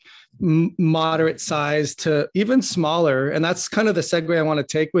organic, moderate size to even smaller. And that's kind of the segue I want to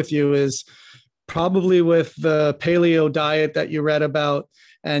take with you, is probably with the paleo diet that you read about,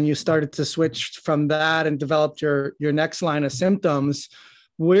 and you started to switch from that and developed your next line of symptoms.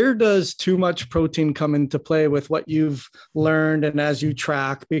 Where does too much protein come into play with what you've learned and as you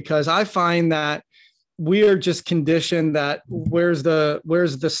track? Because I find that we are just conditioned that where's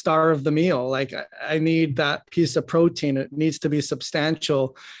the star of the meal? Like, I need that piece of protein. It needs to be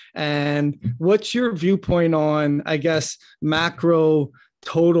substantial. And what's your viewpoint on, I guess, macro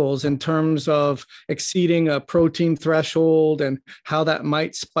totals in terms of exceeding a protein threshold and how that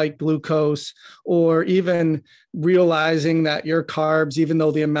might spike glucose, or even realizing that your carbs, even though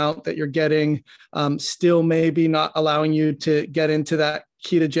the amount that you're getting, still maybe not allowing you to get into that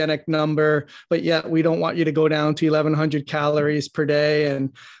ketogenic number, but yet we don't want you to go down to 1100 calories per day.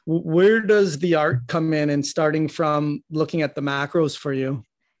 And where does the art come in, and starting from looking at the macros for you?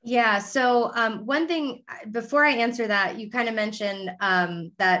 Yeah. So one thing before I answer that, you kind of mentioned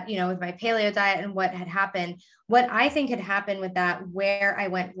that, with my paleo diet and what had happened, what I think had happened with that, where I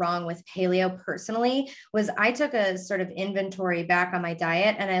went wrong with paleo personally, was I took a sort of inventory back on my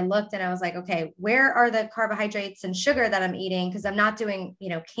diet, and I looked and I was like, okay, where are the carbohydrates and sugar that I'm eating? Because I'm not doing,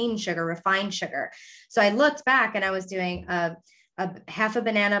 cane sugar, refined sugar. So I looked back and I was doing a half a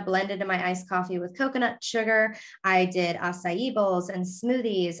banana blended in my iced coffee with coconut sugar. I did acai bowls and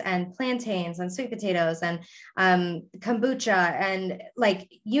smoothies and plantains and sweet potatoes and kombucha and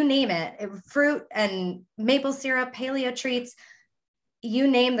like you name it, fruit and maple syrup, paleo treats, you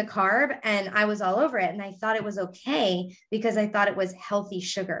name the carb, and I was all over it. And I thought it was okay because I thought it was healthy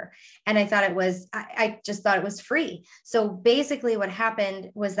sugar. And I thought I just thought it was free. So basically what happened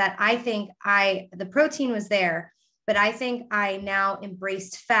was that I think the protein was there, but I think I now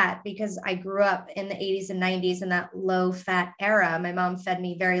embraced fat because I grew up in the 80s and 90s in that low fat era. My mom fed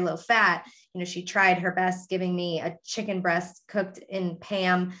me very low fat. She tried her best giving me a chicken breast cooked in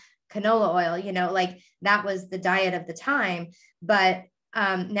Pam canola oil, like that was the diet of the time. But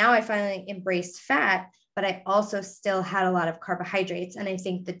now I finally embraced fat, but I also still had a lot of carbohydrates. And I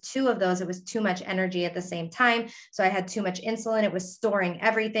think the two of those, it was too much energy at the same time. So I had too much insulin. It was storing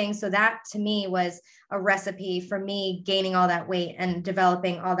everything. So that to me was a recipe for me gaining all that weight and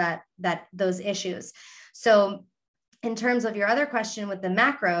developing all those issues. So in terms of your other question with the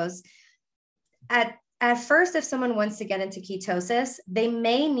macros, at first, if someone wants to get into ketosis, they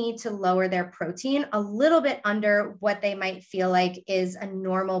may need to lower their protein a little bit under what they might feel like is a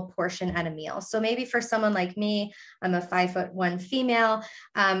normal portion at a meal. So maybe for someone like me, I'm a 5'1" female.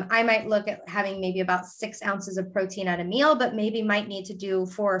 I might look at having maybe about 6 ounces of protein at a meal, but maybe might need to do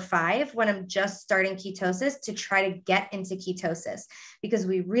 4 or 5 when I'm just starting ketosis to try to get into ketosis, because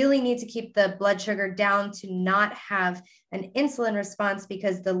we really need to keep the blood sugar down to not have an insulin response,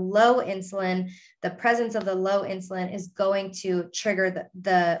 because the presence of the low insulin is going to trigger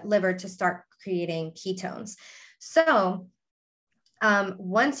the liver to start creating ketones. So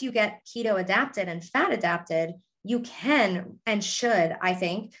once you get keto adapted and fat adapted, you can and should, I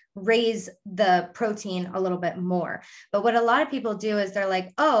think, raise the protein a little bit more. But what a lot of people do is they're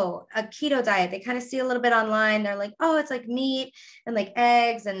like, oh, a keto diet. They kind of see a little bit online. They're like, oh, it's like meat and like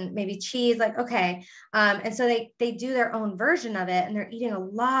eggs and maybe cheese. Like, okay. And so they do their own version of it, and they're eating a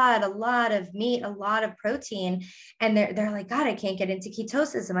lot of meat, a lot of protein. And they're like, God, I can't get into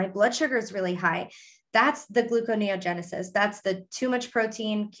ketosis and my blood sugar is really high. That's the gluconeogenesis. That's the too much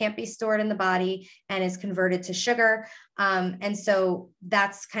protein can't be stored in the body and is converted to sugar. And so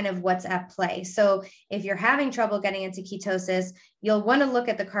that's kind of what's at play. So if you're having trouble getting into ketosis, you'll want to look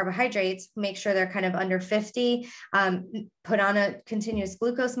at the carbohydrates, make sure they're kind of under 50, put on a continuous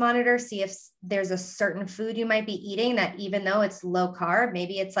glucose monitor, see if there's a certain food you might be eating that, even though it's low carb,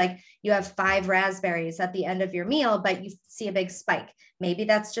 maybe it's like you have 5 raspberries at the end of your meal, but you see a big spike. Maybe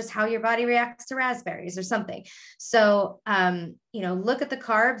that's just how your body reacts to raspberries or something. So, look at the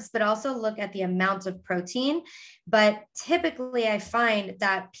carbs, but also look at the amount of protein. But typically I find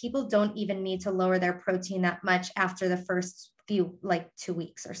that people don't even need to lower their protein that much after the first few, like 2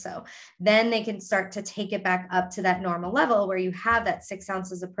 weeks or so. Then they can start to take it back up to that normal level where you have that 6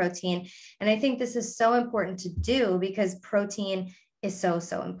 ounces of protein. And I think this is so important to do because protein is so,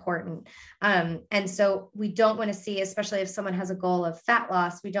 so important. And so we don't want to see, especially if someone has a goal of fat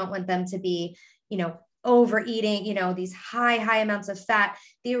loss, we don't want them to be, overeating, these high amounts of fat.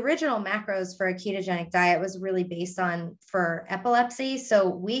 The original macros for a ketogenic diet was really based on for epilepsy. So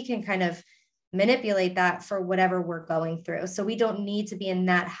we can kind of manipulate that for whatever we're going through. So we don't need to be in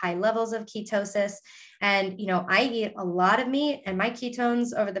that high levels of ketosis. And, I eat a lot of meat, and my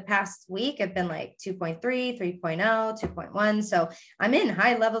ketones over the past week have been like 2.3, 3.0, 2.1. So I'm in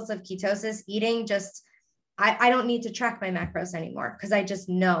high levels of ketosis eating just, I don't need to track my macros anymore because I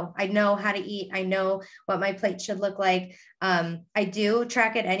know how to eat. I know what my plate should look like. I do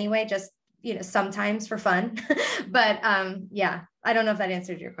track it anyway, just, sometimes for fun, but yeah, I don't know if that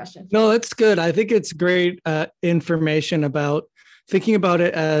answered your question. No, that's good. I think it's great information about thinking about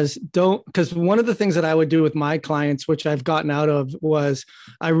it as because one of the things that I would do with my clients, which I've gotten out of, was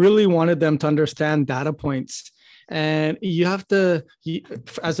I really wanted them to understand data points. And you have to,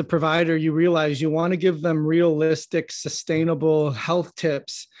 as a provider, you realize you want to give them realistic, sustainable health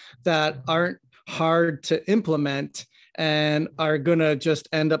tips that aren't hard to implement and are going to just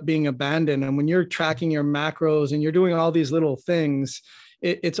end up being abandoned. And when you're tracking your macros and you're doing all these little things,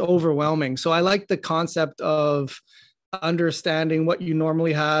 it's overwhelming. So I like the concept of understanding what you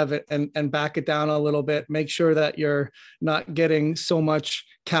normally have and back it down a little bit, make sure that you're not getting so much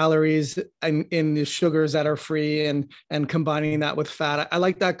calories in the sugars that are free and combining that with fat. I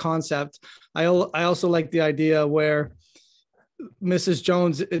like that concept. I also like the idea where Mrs.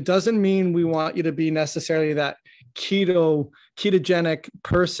 Jones, it doesn't mean we want you to be necessarily that ketogenic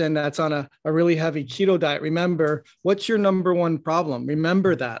person that's on a really heavy keto diet. Remember, what's your number one problem?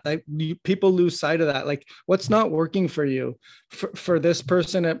 Remember that. Like, people lose sight of that. Like, what's not working for you? For this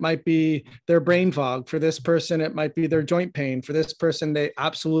person, it might be their brain fog. For this person, it might be their joint pain. For this person, they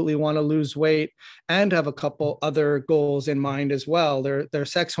absolutely want to lose weight and have a couple other goals in mind as well. Their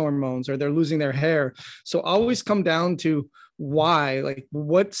sex hormones, or they're losing their hair. So always come down to why, like,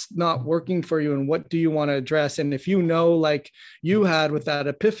 what's not working for you and what do you want to address? And if like you had with that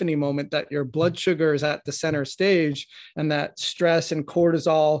epiphany moment, that your blood sugar is at the center stage and that stress and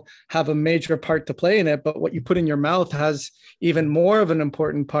cortisol have a major part to play in it, but what you put in your mouth has even more of an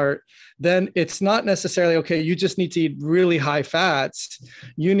important part, then it's not necessarily, okay, you just need to eat really high fats.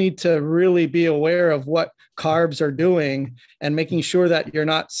 You need to really be aware of what carbs are doing and making sure that you're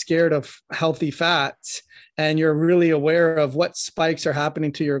not scared of healthy fats. And you're really aware of what spikes are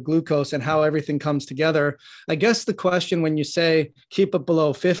happening to your glucose and how everything comes together. I guess the question when you say keep it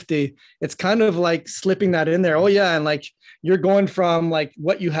below 50, it's kind of like slipping that in there. Oh yeah. And like, you're going from like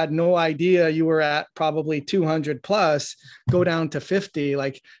what you had no idea you were at, probably 200 plus, go down to 50.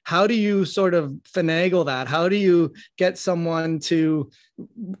 Like, how do you sort of finagle that? How do you get someone to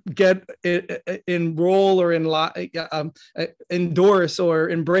get enroll or endorse or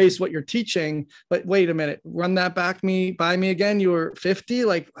embrace what you're teaching? But wait a minute, run that by me again. You were 50.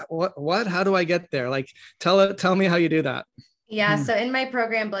 Like, what? How do I get there? Like, tell me how you do that. Yeah. So in my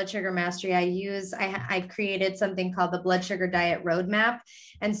program, Blood Sugar Mastery, I created something called the Blood Sugar Diet Roadmap.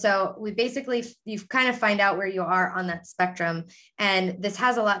 And so you kind of find out where you are on that spectrum. And this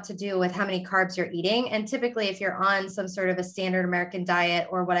has a lot to do with how many carbs you're eating. And typically, if you're on some sort of a standard American diet,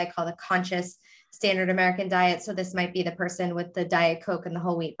 or what I call the conscious standard American diet, so this might be the person with the Diet Coke and the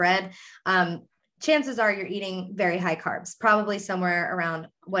whole wheat bread, chances are you're eating very high carbs, probably somewhere around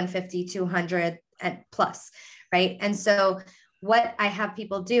 150, 200 and plus, right? And so what I have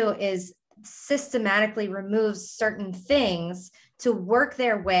people do is systematically remove certain things to work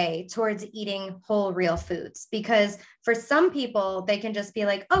their way towards eating whole, real foods. Because for some people, they can just be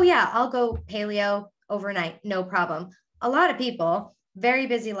like, oh yeah, I'll go paleo overnight, no problem. A lot of people, very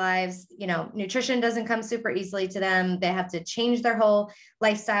busy lives, nutrition doesn't come super easily to them. They have to change their whole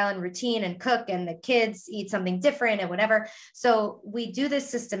lifestyle and routine and cook, and the kids eat something different and whatever. So we do this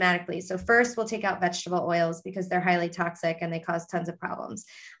systematically. So first we'll take out vegetable oils because they're highly toxic and they cause tons of problems.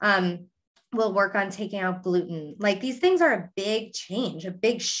 We'll work on taking out gluten. Like, these things are a big change, a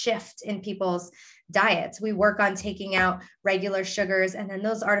big shift in people's diets. We work on taking out regular sugars and then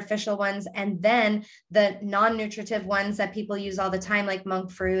those artificial ones, and then the non-nutritive ones that people use all the time, like monk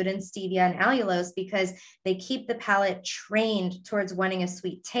fruit and stevia and allulose, because they keep the palate trained towards wanting a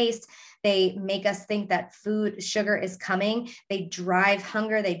sweet taste. They make us think that sugar is coming. They drive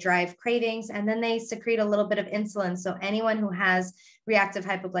hunger, they drive cravings, and then they secrete a little bit of insulin. So anyone who has reactive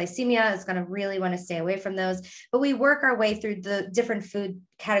hypoglycemia is going to really want to stay away from those. But we work our way through the different food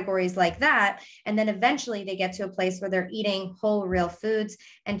categories like that. And then eventually they get to a place where they're eating whole, real foods.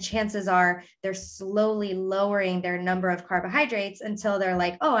 And chances are they're slowly lowering their number of carbohydrates until they're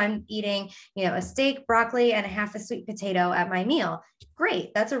like, oh, I'm eating, a steak, broccoli, and a half a sweet potato at my meal.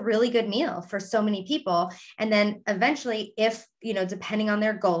 Great. That's a really good meal for so many people. And then eventually, if, depending on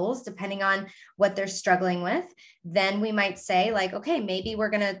their goals, depending on what they're struggling with, then we might say like, okay, maybe we're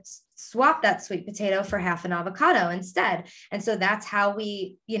going to swap that sweet potato for half an avocado instead. And so that's how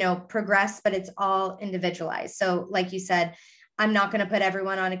we, progress, but it's all individualized. So like you said, I'm not going to put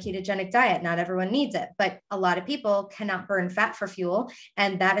everyone on a ketogenic diet. Not everyone needs it, but a lot of people cannot burn fat for fuel.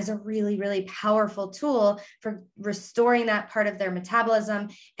 And that is a really, really powerful tool for restoring that part of their metabolism.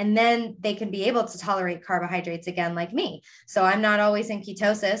 And then they can be able to tolerate carbohydrates again, like me. So I'm not always in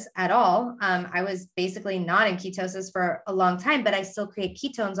ketosis at all. I was basically not in ketosis for a long time, but I still create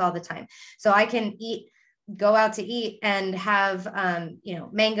ketones all the time. So I can go out to eat and have,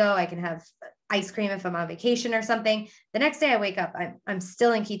 mango. I can have ice cream if I'm on vacation or something. The next day I wake up, I'm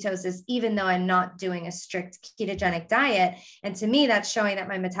still in ketosis, even though I'm not doing a strict ketogenic diet. And to me, that's showing that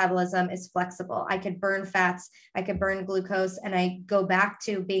my metabolism is flexible. I could burn fats, I could burn glucose, and I go back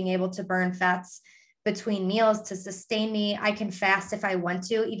to being able to burn fats between meals to sustain me. I can fast if I want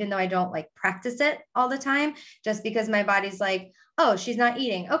to, even though I don't like practice it all the time, just because my body's like, oh, she's not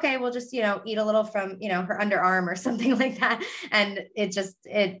eating. Okay, we'll just, eat a little from, her underarm or something like that. And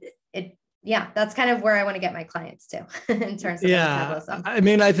yeah, that's kind of where I want to get my clients to in terms of metabolism. I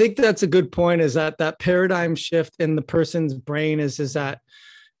mean, I think that's a good point, is that paradigm shift in the person's brain is that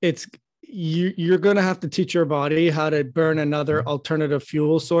you're going to have to teach your body how to burn another alternative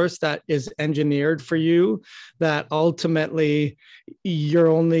fuel source that is engineered for you, that ultimately you're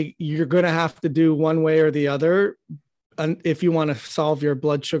going to have to do one way or the other. And if you want to solve your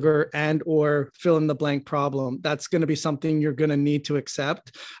blood sugar and or fill in the blank problem, that's going to be something you're going to need to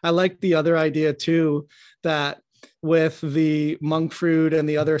accept. I like the other idea too, that with the monk fruit and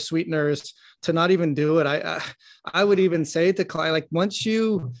the other sweeteners, to not even do it. I would even say to client, like, once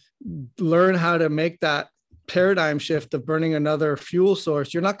you learn how to make that paradigm shift of burning another fuel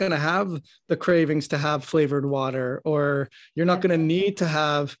source, you're not going to have the cravings to have flavored water, or you're not going to need to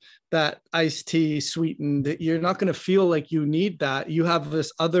have that iced tea sweetened. You're not going to feel like you need that. You have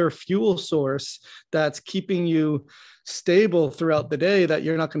this other fuel source that's keeping you stable throughout the day, that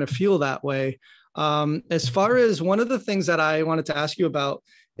you're not going to feel that way. As far as one of the things that I wanted to ask you about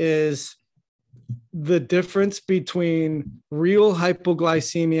is the difference between real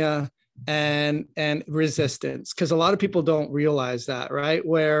hypoglycemia and resistance, because a lot of people don't realize that, right?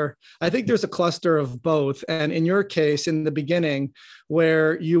 Where I think there's a cluster of both. And in your case, in the beginning,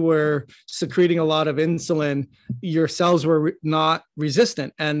 where you were secreting a lot of insulin, your cells were not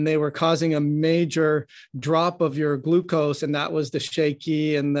resistant, and they were causing a major drop of your glucose, and that was the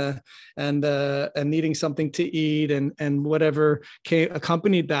shaky and needing something to eat and whatever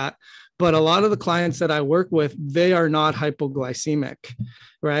accompanied that. But a lot of the clients that I work with, they are not hypoglycemic,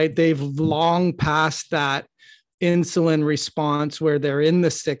 right? They've long passed that insulin response where they're in the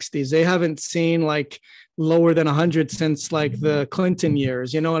 60s. They haven't seen like lower than 100 since like the Clinton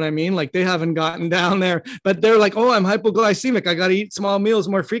years. You know what I mean? Like, they haven't gotten down there, but they're like, oh, I'm hypoglycemic. I got to eat small meals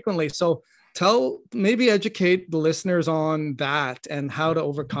more frequently. So maybe educate the listeners on that and how to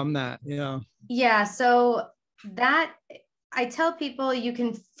overcome that. Yeah. So that, I tell people you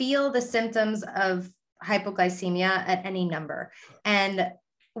can feel the symptoms of hypoglycemia at any number. And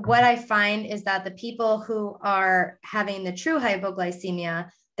what I find is that the people who are having the true hypoglycemia,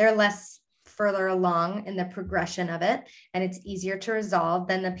 they're less further along in the progression of it, and it's easier to resolve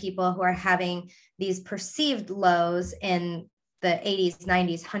than the people who are having these perceived lows in the 80s,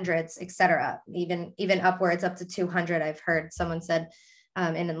 90s, hundreds, et cetera, even upwards up to 200. I've heard someone said,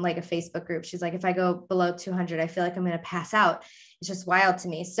 in like a Facebook group, she's like, if I go below 200, I feel like I'm going to pass out. It's just wild to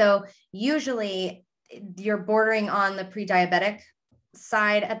me. So usually you're bordering on the pre-diabetic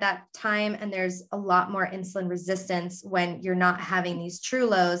side at that time. And there's a lot more insulin resistance when you're not having these true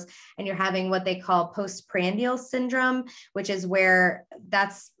lows, and you're having what they call postprandial syndrome, which is where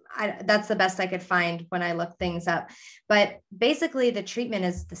that's the best I could find when I looked things up. But basically the treatment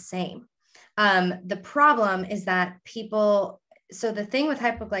is the same. The problem is that so the thing with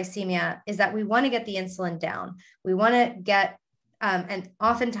hypoglycemia is that we want to get the insulin down. We want to get, and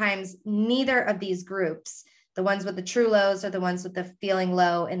oftentimes neither of these groups, the ones with the true lows or the ones with the feeling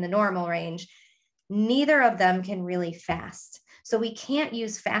low in the normal range, neither of them can really fast. So we can't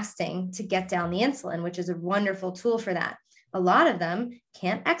use fasting to get down the insulin, which is a wonderful tool for that. a lot of them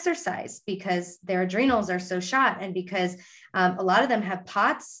can't exercise because their adrenals are so shot, and because a lot of them have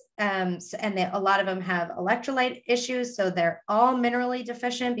POTS, and a lot of them have electrolyte issues. So they're all minerally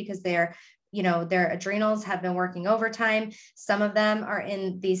deficient because their adrenals have been working overtime. Some of them are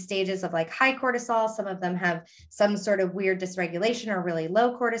in these stages of like high cortisol. Some of them have some sort of weird dysregulation or really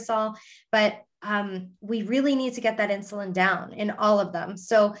low cortisol. But we really need to get that insulin down in all of them.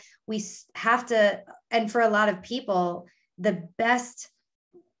 So we have to, and for a lot of people, the best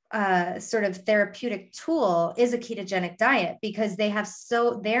sort of therapeutic tool is a ketogenic diet, because they have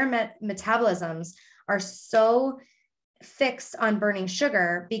their metabolisms are so fixed on burning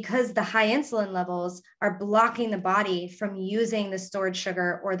sugar, because the high insulin levels are blocking the body from using the stored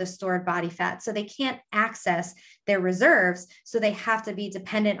sugar or the stored body fat. So they can't access their reserves. So they have to be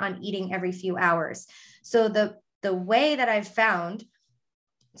dependent on eating every few hours. So the way that I've found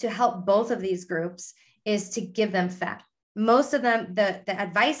to help both of these groups is to give them fat. Most of them, the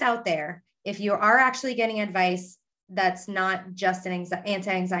advice out there, if you are actually getting advice that's not just an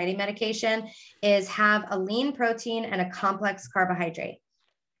anti-anxiety medication, is have a lean protein and a complex carbohydrate.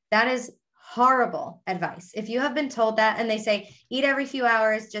 That is horrible advice. If you have been told that and they say, eat every few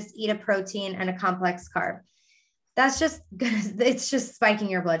hours, just eat a protein and a complex carb, that's just it's just spiking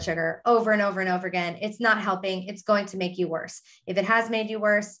your blood sugar over and over and over again. It's not helping. It's going to make you worse. If it has made you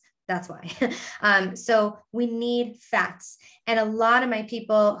worse, that's why. So we need fats. And a lot of my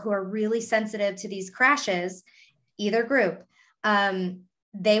people who are really sensitive to these crashes, either group,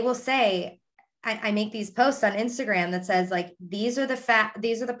 they will say, I make these posts on Instagram that says like, these are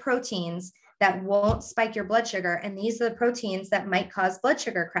the proteins that won't spike your blood sugar. And these are the proteins that might cause blood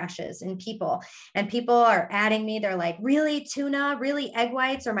sugar crashes in people. And people are adding me. They're like, really, tuna, really, egg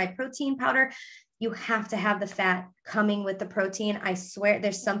whites, or my protein powder. You have to have the fat coming with the protein. I swear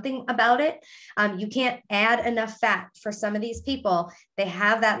there's something about it. You can't add enough fat for some of these people. They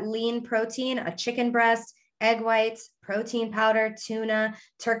have that lean protein, a chicken breast, egg whites, protein powder, tuna,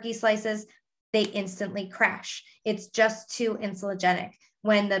 turkey slices. They instantly crash. It's just too insulinogenic.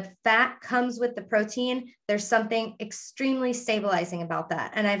 When the fat comes with the protein, there's something extremely stabilizing about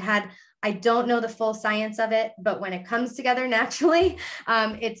that. And I don't know the full science of it, but when it comes together naturally,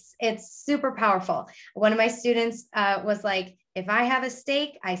 it's super powerful. One of my students was like, if I have a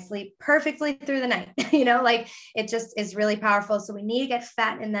steak, I sleep perfectly through the night, like it just is really powerful. So we need to get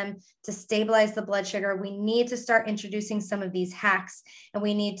fat in them to stabilize the blood sugar. We need to start introducing some of these hacks, and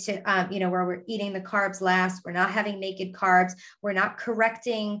we need to, where we're eating the carbs last, we're not having naked carbs. We're not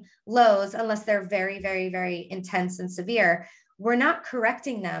correcting lows unless they're very, very, very intense and severe. We're not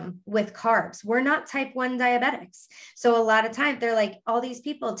correcting them with carbs. We're not type 1 diabetics. So a lot of times they're like, all these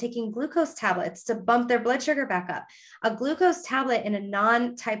people taking glucose tablets to bump their blood sugar back up. A glucose tablet in a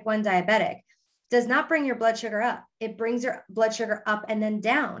non-type 1 diabetic does not bring your blood sugar up. It brings your blood sugar up and then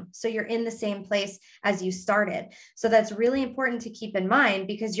down. So you're in the same place as you started. So that's really important to keep in mind,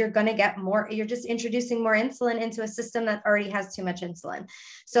 because you're going to get more, you're just introducing more insulin into a system that already has too much insulin.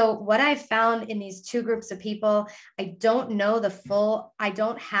 So what I've found in these two groups of people, I don't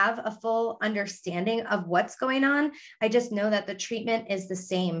have a full understanding of what's going on. I just know that the treatment is the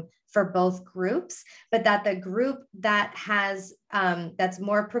same for both groups, but that the group that has that's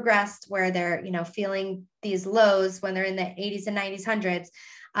more progressed, where they're feeling these lows when they're in the 80s and 90s,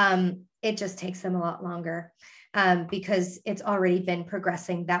 100s, it just takes them a lot longer because it's already been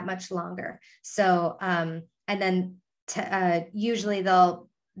progressing that much longer. So and then usually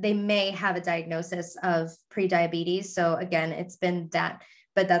they may have a diagnosis of prediabetes. So again, it's been that.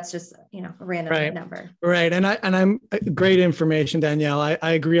 But that's just, a random number. Right. And I'm great information, Danielle.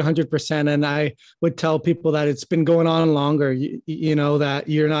 I agree 100%. And I would tell people that it's been going on longer, that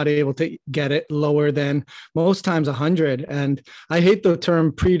you're not able to get it lower than most times 100. And I hate the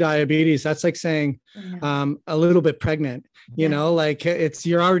term pre-diabetes. That's like saying a little bit pregnant, like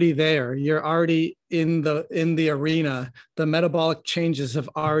you're already there. You're already in the arena. The metabolic changes have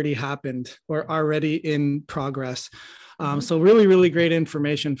already happened or already in progress. So really, really great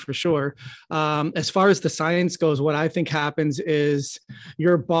information for sure. As far as the science goes, what I think happens is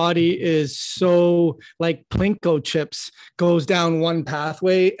your body is so like Plinko chips goes down one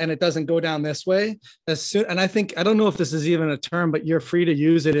pathway and it doesn't go down this way as soon. And I don't know if this is even a term, but you're free to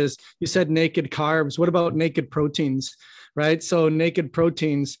use it. Is you said naked carbs. What about naked proteins? Right. So naked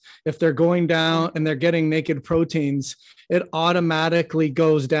proteins, if they're going down and they're getting naked proteins, it automatically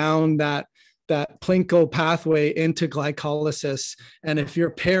goes down that Plinko pathway into glycolysis. And if you're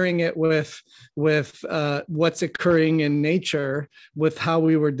pairing it with what's occurring in nature, with how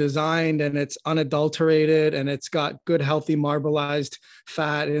we were designed, and it's unadulterated and it's got good, healthy marbleized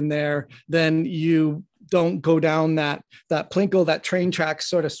fat in there, then you don't go down that Plinko, that train track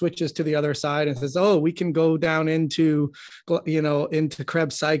sort of switches to the other side and says, oh, we can go down into, into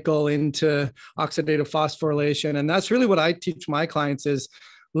Krebs cycle, into oxidative phosphorylation. And that's really what I teach my clients is,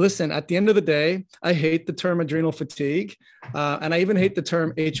 listen, at the end of the day, I hate the term adrenal fatigue. And I even hate the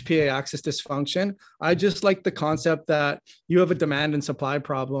term HPA axis dysfunction. I just like the concept that you have a demand and supply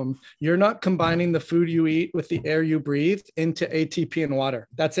problem. You're not combining the food you eat with the air you breathe into ATP and water.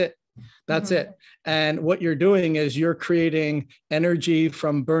 That's it. That's it. And what you're doing is you're creating energy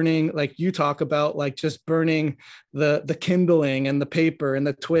from burning, like you talk about, like just burning the kindling and the paper and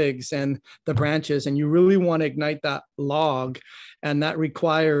the twigs and the branches. And you really want to ignite that log. And that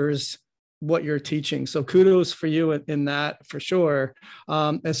requires what you're teaching. So kudos for you in that, for sure.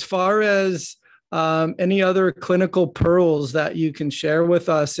 As far as any other clinical pearls that you can share with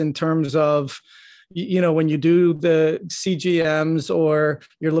us in terms of, when you do the CGMs, or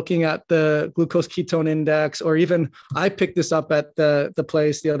you're looking at the glucose ketone index, or even I picked this up at the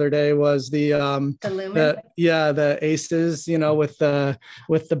place the other day, was the Lumen? the ACEs, with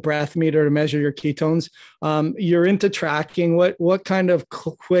the breath meter to measure your ketones. You're into tracking. What kind of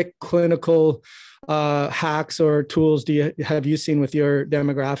quick clinical hacks or tools have you seen with your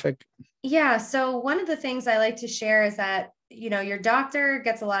demographic? Yeah. So one of the things I like to share is that your doctor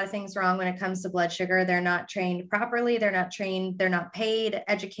gets a lot of things wrong when it comes to blood sugar. They're not trained properly. They're not trained. They're not paid,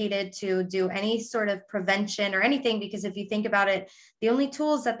 educated to do any sort of prevention or anything. Because if you think about it, the only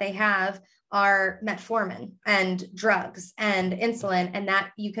tools that they have are metformin and drugs and insulin. And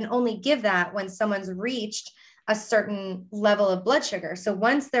that you can only give that when someone's reached a certain level of blood sugar. So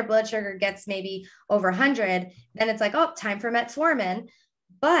once their blood sugar gets maybe over 100, then it's like, oh, time for metformin.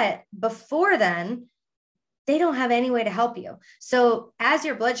 But before then, they don't have any way to help you. So as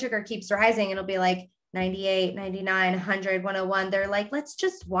your blood sugar keeps rising, it'll be like 98, 99, 100, 101. They're like, let's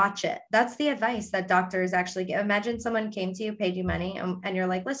just watch it. That's the advice that doctors actually give. Imagine someone came to you, paid you money, and you're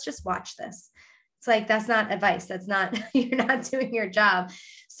like, let's just watch this. It's like, that's not advice. That's not, you're not doing your job.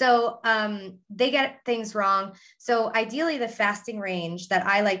 So they get things wrong. So ideally, the fasting range that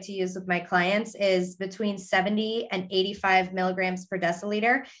I like to use with my clients is between 70 and 85 milligrams per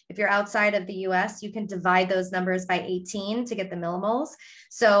deciliter. If you're outside of the US, you can divide those numbers by 18 to get the millimoles.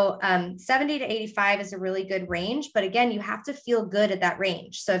 So 70 to 85 is a really good range. But again, you have to feel good at that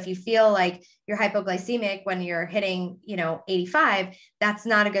range. So if you feel like you're hypoglycemic when you're hitting, 85, that's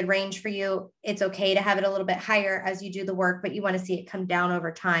not a good range for you. It's okay to have it a little bit higher as you do the work, but you want to see it come down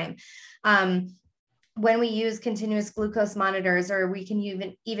over time. When we use continuous glucose monitors, or we can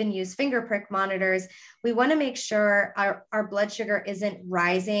even use finger prick monitors, we want to make sure our blood sugar isn't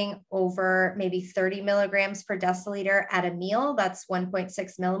rising over maybe 30 milligrams per deciliter at a meal. That's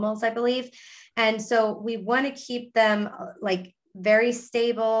 1.6 millimoles, I believe. And so we want to keep them like very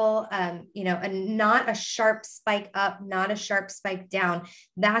stable, and not a sharp spike up, not a sharp spike down.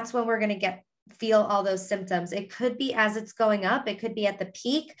 That's when we're going to feel all those symptoms. It could be as it's going up. It could be at the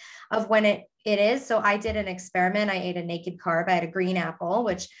peak of when it is. So I did an experiment. I ate a naked carb. I had a green apple,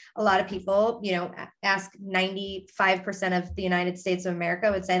 which a lot of people, ask 95% of the United States of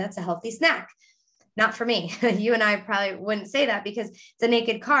America would say that's a healthy snack. Not for me. You and I probably wouldn't say that because it's a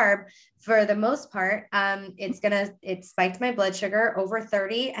naked carb for the most part. It spiked my blood sugar over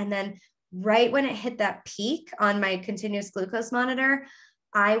 30. And then right when it hit that peak on my continuous glucose monitor,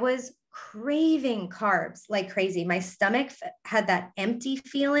 I was craving carbs like crazy. My stomach had that empty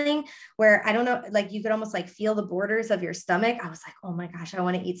feeling where I don't know, like you could almost like feel the borders of your stomach. I was like, oh my gosh, I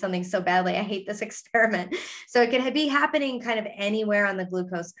want to eat something so badly. I hate this experiment. So it could be happening kind of anywhere on the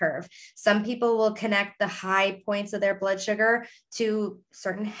glucose curve. Some people will connect the high points of their blood sugar to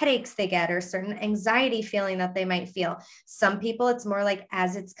certain headaches they get or certain anxiety feeling that they might feel. Some people, it's more like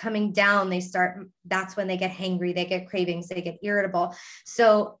as it's coming down, that's when they get hangry, they get cravings, they get irritable.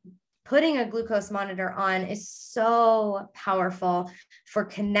 So putting a glucose monitor on is so powerful for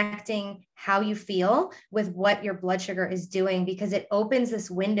connecting how you feel with what your blood sugar is doing, because it opens this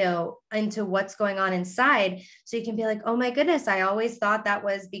window into what's going on inside. So you can be like, oh my goodness, I always thought that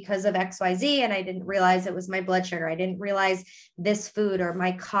was because of XYZ. And I didn't realize it was my blood sugar. I didn't realize this food or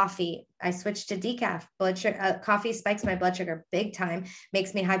my coffee. I switched to decaf. Coffee spikes my blood sugar big time,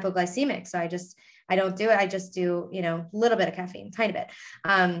 makes me hypoglycemic. So I don't do it. I just do, a little bit of caffeine, tiny bit.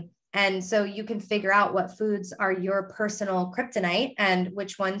 And so you can figure out what foods are your personal kryptonite and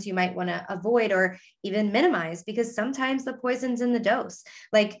which ones you might want to avoid or even minimize, because sometimes the poison's in the dose.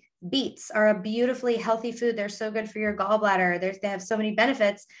 Like beets are a beautifully healthy food. They're so good for your gallbladder. They have so many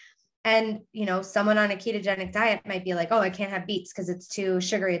benefits. And, someone on a ketogenic diet might be like, oh, I can't have beets because it's too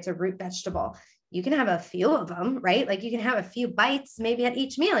sugary. It's a root vegetable. you can have a few of them, right? Like you can have a few bites maybe at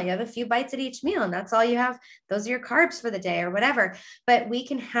each meal. You have a few bites at each meal and that's all you have. Those are your carbs for the day or whatever. But we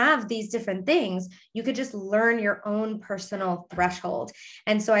can have these different things. You could just learn your own personal threshold.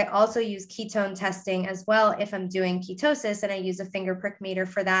 And so I also use ketone testing as well if I'm doing ketosis, and I use a finger prick meter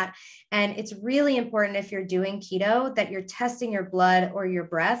for that. And it's really important if you're doing keto that you're testing your blood or your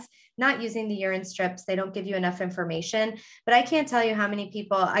breath, not using the urine strips. They don't give you enough information. But I can't tell you how many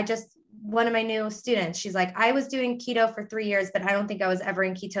people, one of my new students, she's like, I was doing keto for 3 years, but I don't think I was ever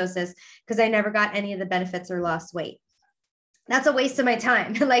in ketosis because I never got any of the benefits or lost weight. That's a waste of my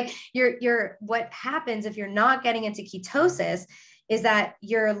time. Like what happens if you're not getting into ketosis is that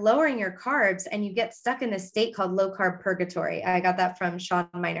you're lowering your carbs and you get stuck in this state called low carb purgatory. I got that from Sean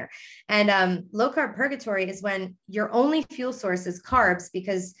Miner. And low carb purgatory is when your only fuel source is carbs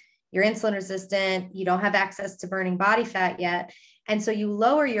because you're insulin resistant, you don't have access to burning body fat yet. And so you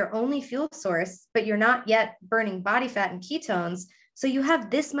lower your only fuel source, but you're not yet burning body fat and ketones. So you have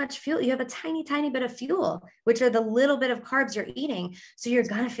this much fuel. You have a tiny, tiny bit of fuel, which are the little bit of carbs you're eating. So you're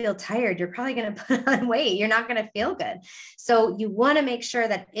going to feel tired. You're probably going to put on weight. You're not going to feel good. So you want to make sure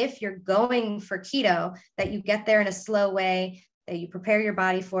that if you're going for keto, that you get there in a slow way, that you prepare your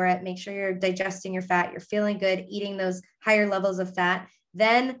body for it, make sure you're digesting your fat, you're feeling good, eating those higher levels of fat,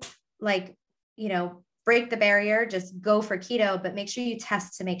 then break the barrier, just go for keto, but make sure you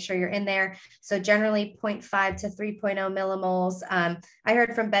test to make sure you're in there. So generally 0.5 to 3.0 millimoles. I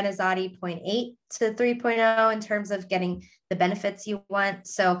heard from Benazati 0.8 to 3.0 in terms of getting the benefits you want.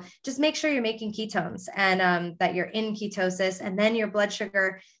 So just make sure you're making ketones and that you're in ketosis, and then your blood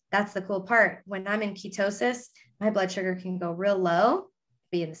sugar. That's the cool part. When I'm in ketosis, my blood sugar can go real low,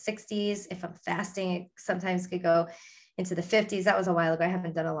 be in the 60s. If I'm fasting, it sometimes could go into the 50s. That was a while ago. I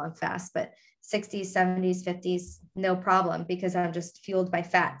haven't done a long fast, but 60s, 70s, 50s, no problem, because I'm just fueled by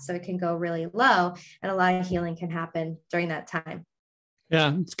fat. So it can go really low and a lot of healing can happen during that time.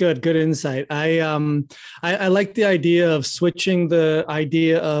 Yeah, it's good. Good insight. I like the idea of switching the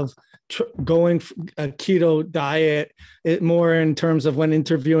idea of going a keto diet, it more in terms of when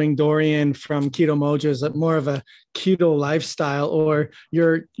interviewing Dorian from Keto Mojo, is more of a keto lifestyle, or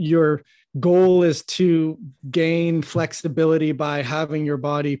your goal is to gain flexibility by having your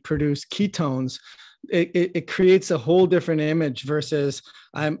body produce ketones. It creates a whole different image versus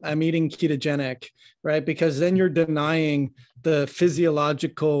I'm eating ketogenic, right? Because then you're denying the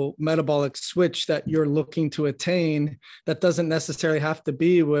physiological metabolic switch that you're looking to attain. That doesn't necessarily have to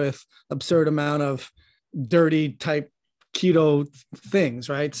be with absurd amount of dirty type keto things,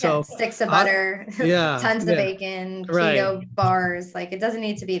 right? So sticks of butter, tons of bacon, keto bars, like it doesn't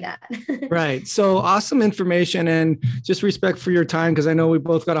need to be that. Right. So awesome information, and just respect for your time, because I know we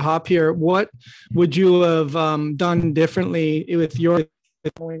both got to hop here. What would you have done differently with your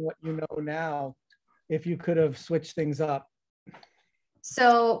knowing what you know now, if you could have switched things up?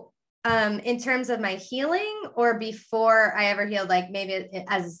 So in terms of my healing, or before I ever healed, like maybe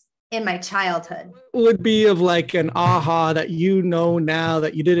as in my childhood, would be of like an aha that you know now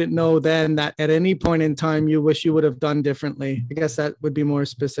that you didn't know then, that at any point in time you wish you would have done differently. I guess that would be more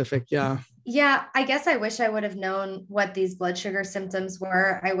specific. Yeah. I guess I wish I would have known what these blood sugar symptoms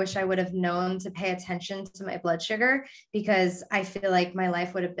were. I wish I would have known to pay attention to my blood sugar, because I feel like my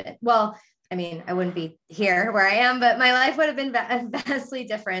life would have been, well, I mean, I wouldn't be here where I am, but my life would have been vastly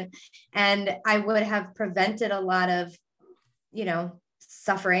different. And I would have prevented a lot of,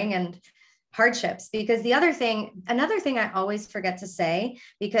 suffering and hardships. Because another thing I always forget to say,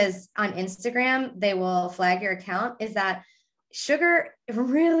 because on Instagram, they will flag your account, is that sugar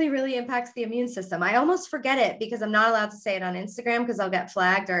really, really impacts the immune system. I almost forget it because I'm not allowed to say it on Instagram because I'll get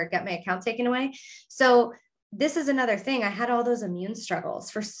flagged or get my account taken away. So this is another thing. I had all those immune struggles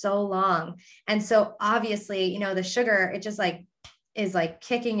for so long. And so obviously, the sugar, it just is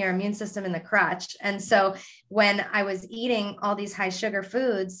kicking your immune system in the crotch. And so when I was eating all these high sugar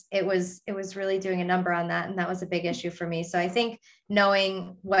foods, it was really doing a number on that. And that was a big issue for me. So I think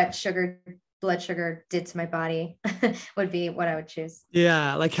knowing what blood sugar did to my body would be what I would choose.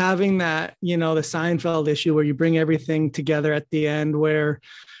 Yeah. Like having that, the Seinfeld issue where you bring everything together at the end, where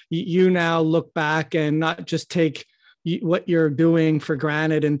you now look back and not just take what you're doing for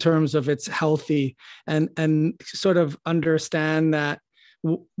granted in terms of it's healthy, and sort of understand that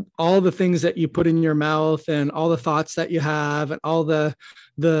all the things that you put in your mouth and all the thoughts that you have and all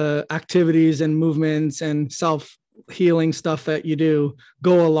the activities and movements and self-healing stuff that you do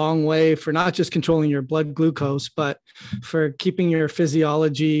go a long way for not just controlling your blood glucose, but for keeping your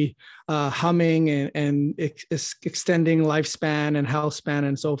physiology humming and extending lifespan and health span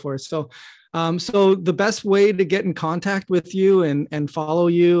and so forth. So So the best way to get in contact with you and follow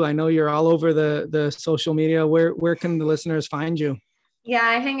you, I know you're all over the social media. Where can the listeners find you? Yeah,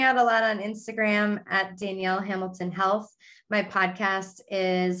 I hang out a lot on Instagram at Danielle Hamilton Health. My podcast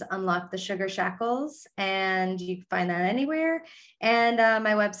is Unlock the Sugar Shackles, and you can find that anywhere. And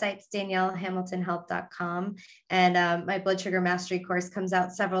my website's daniellehamiltonhealth.com. And my blood sugar mastery course comes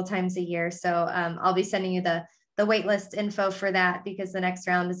out several times a year. So I'll be sending you the waitlist info for that, because the next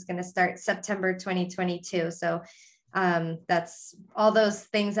round is going to start September 2022. So that's all those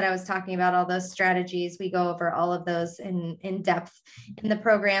things that I was talking about, all those strategies. We go over all of those in depth in the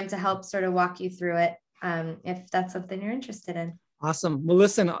program to help sort of walk you through it, if that's something you're interested in. Awesome. Well,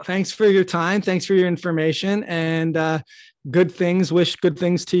 listen, thanks for your time. Thanks for your information, and good things. Wish good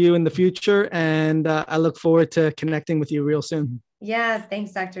things to you in the future. And I look forward to connecting with you real soon. Yeah.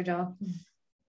 Thanks, Dr. Joel.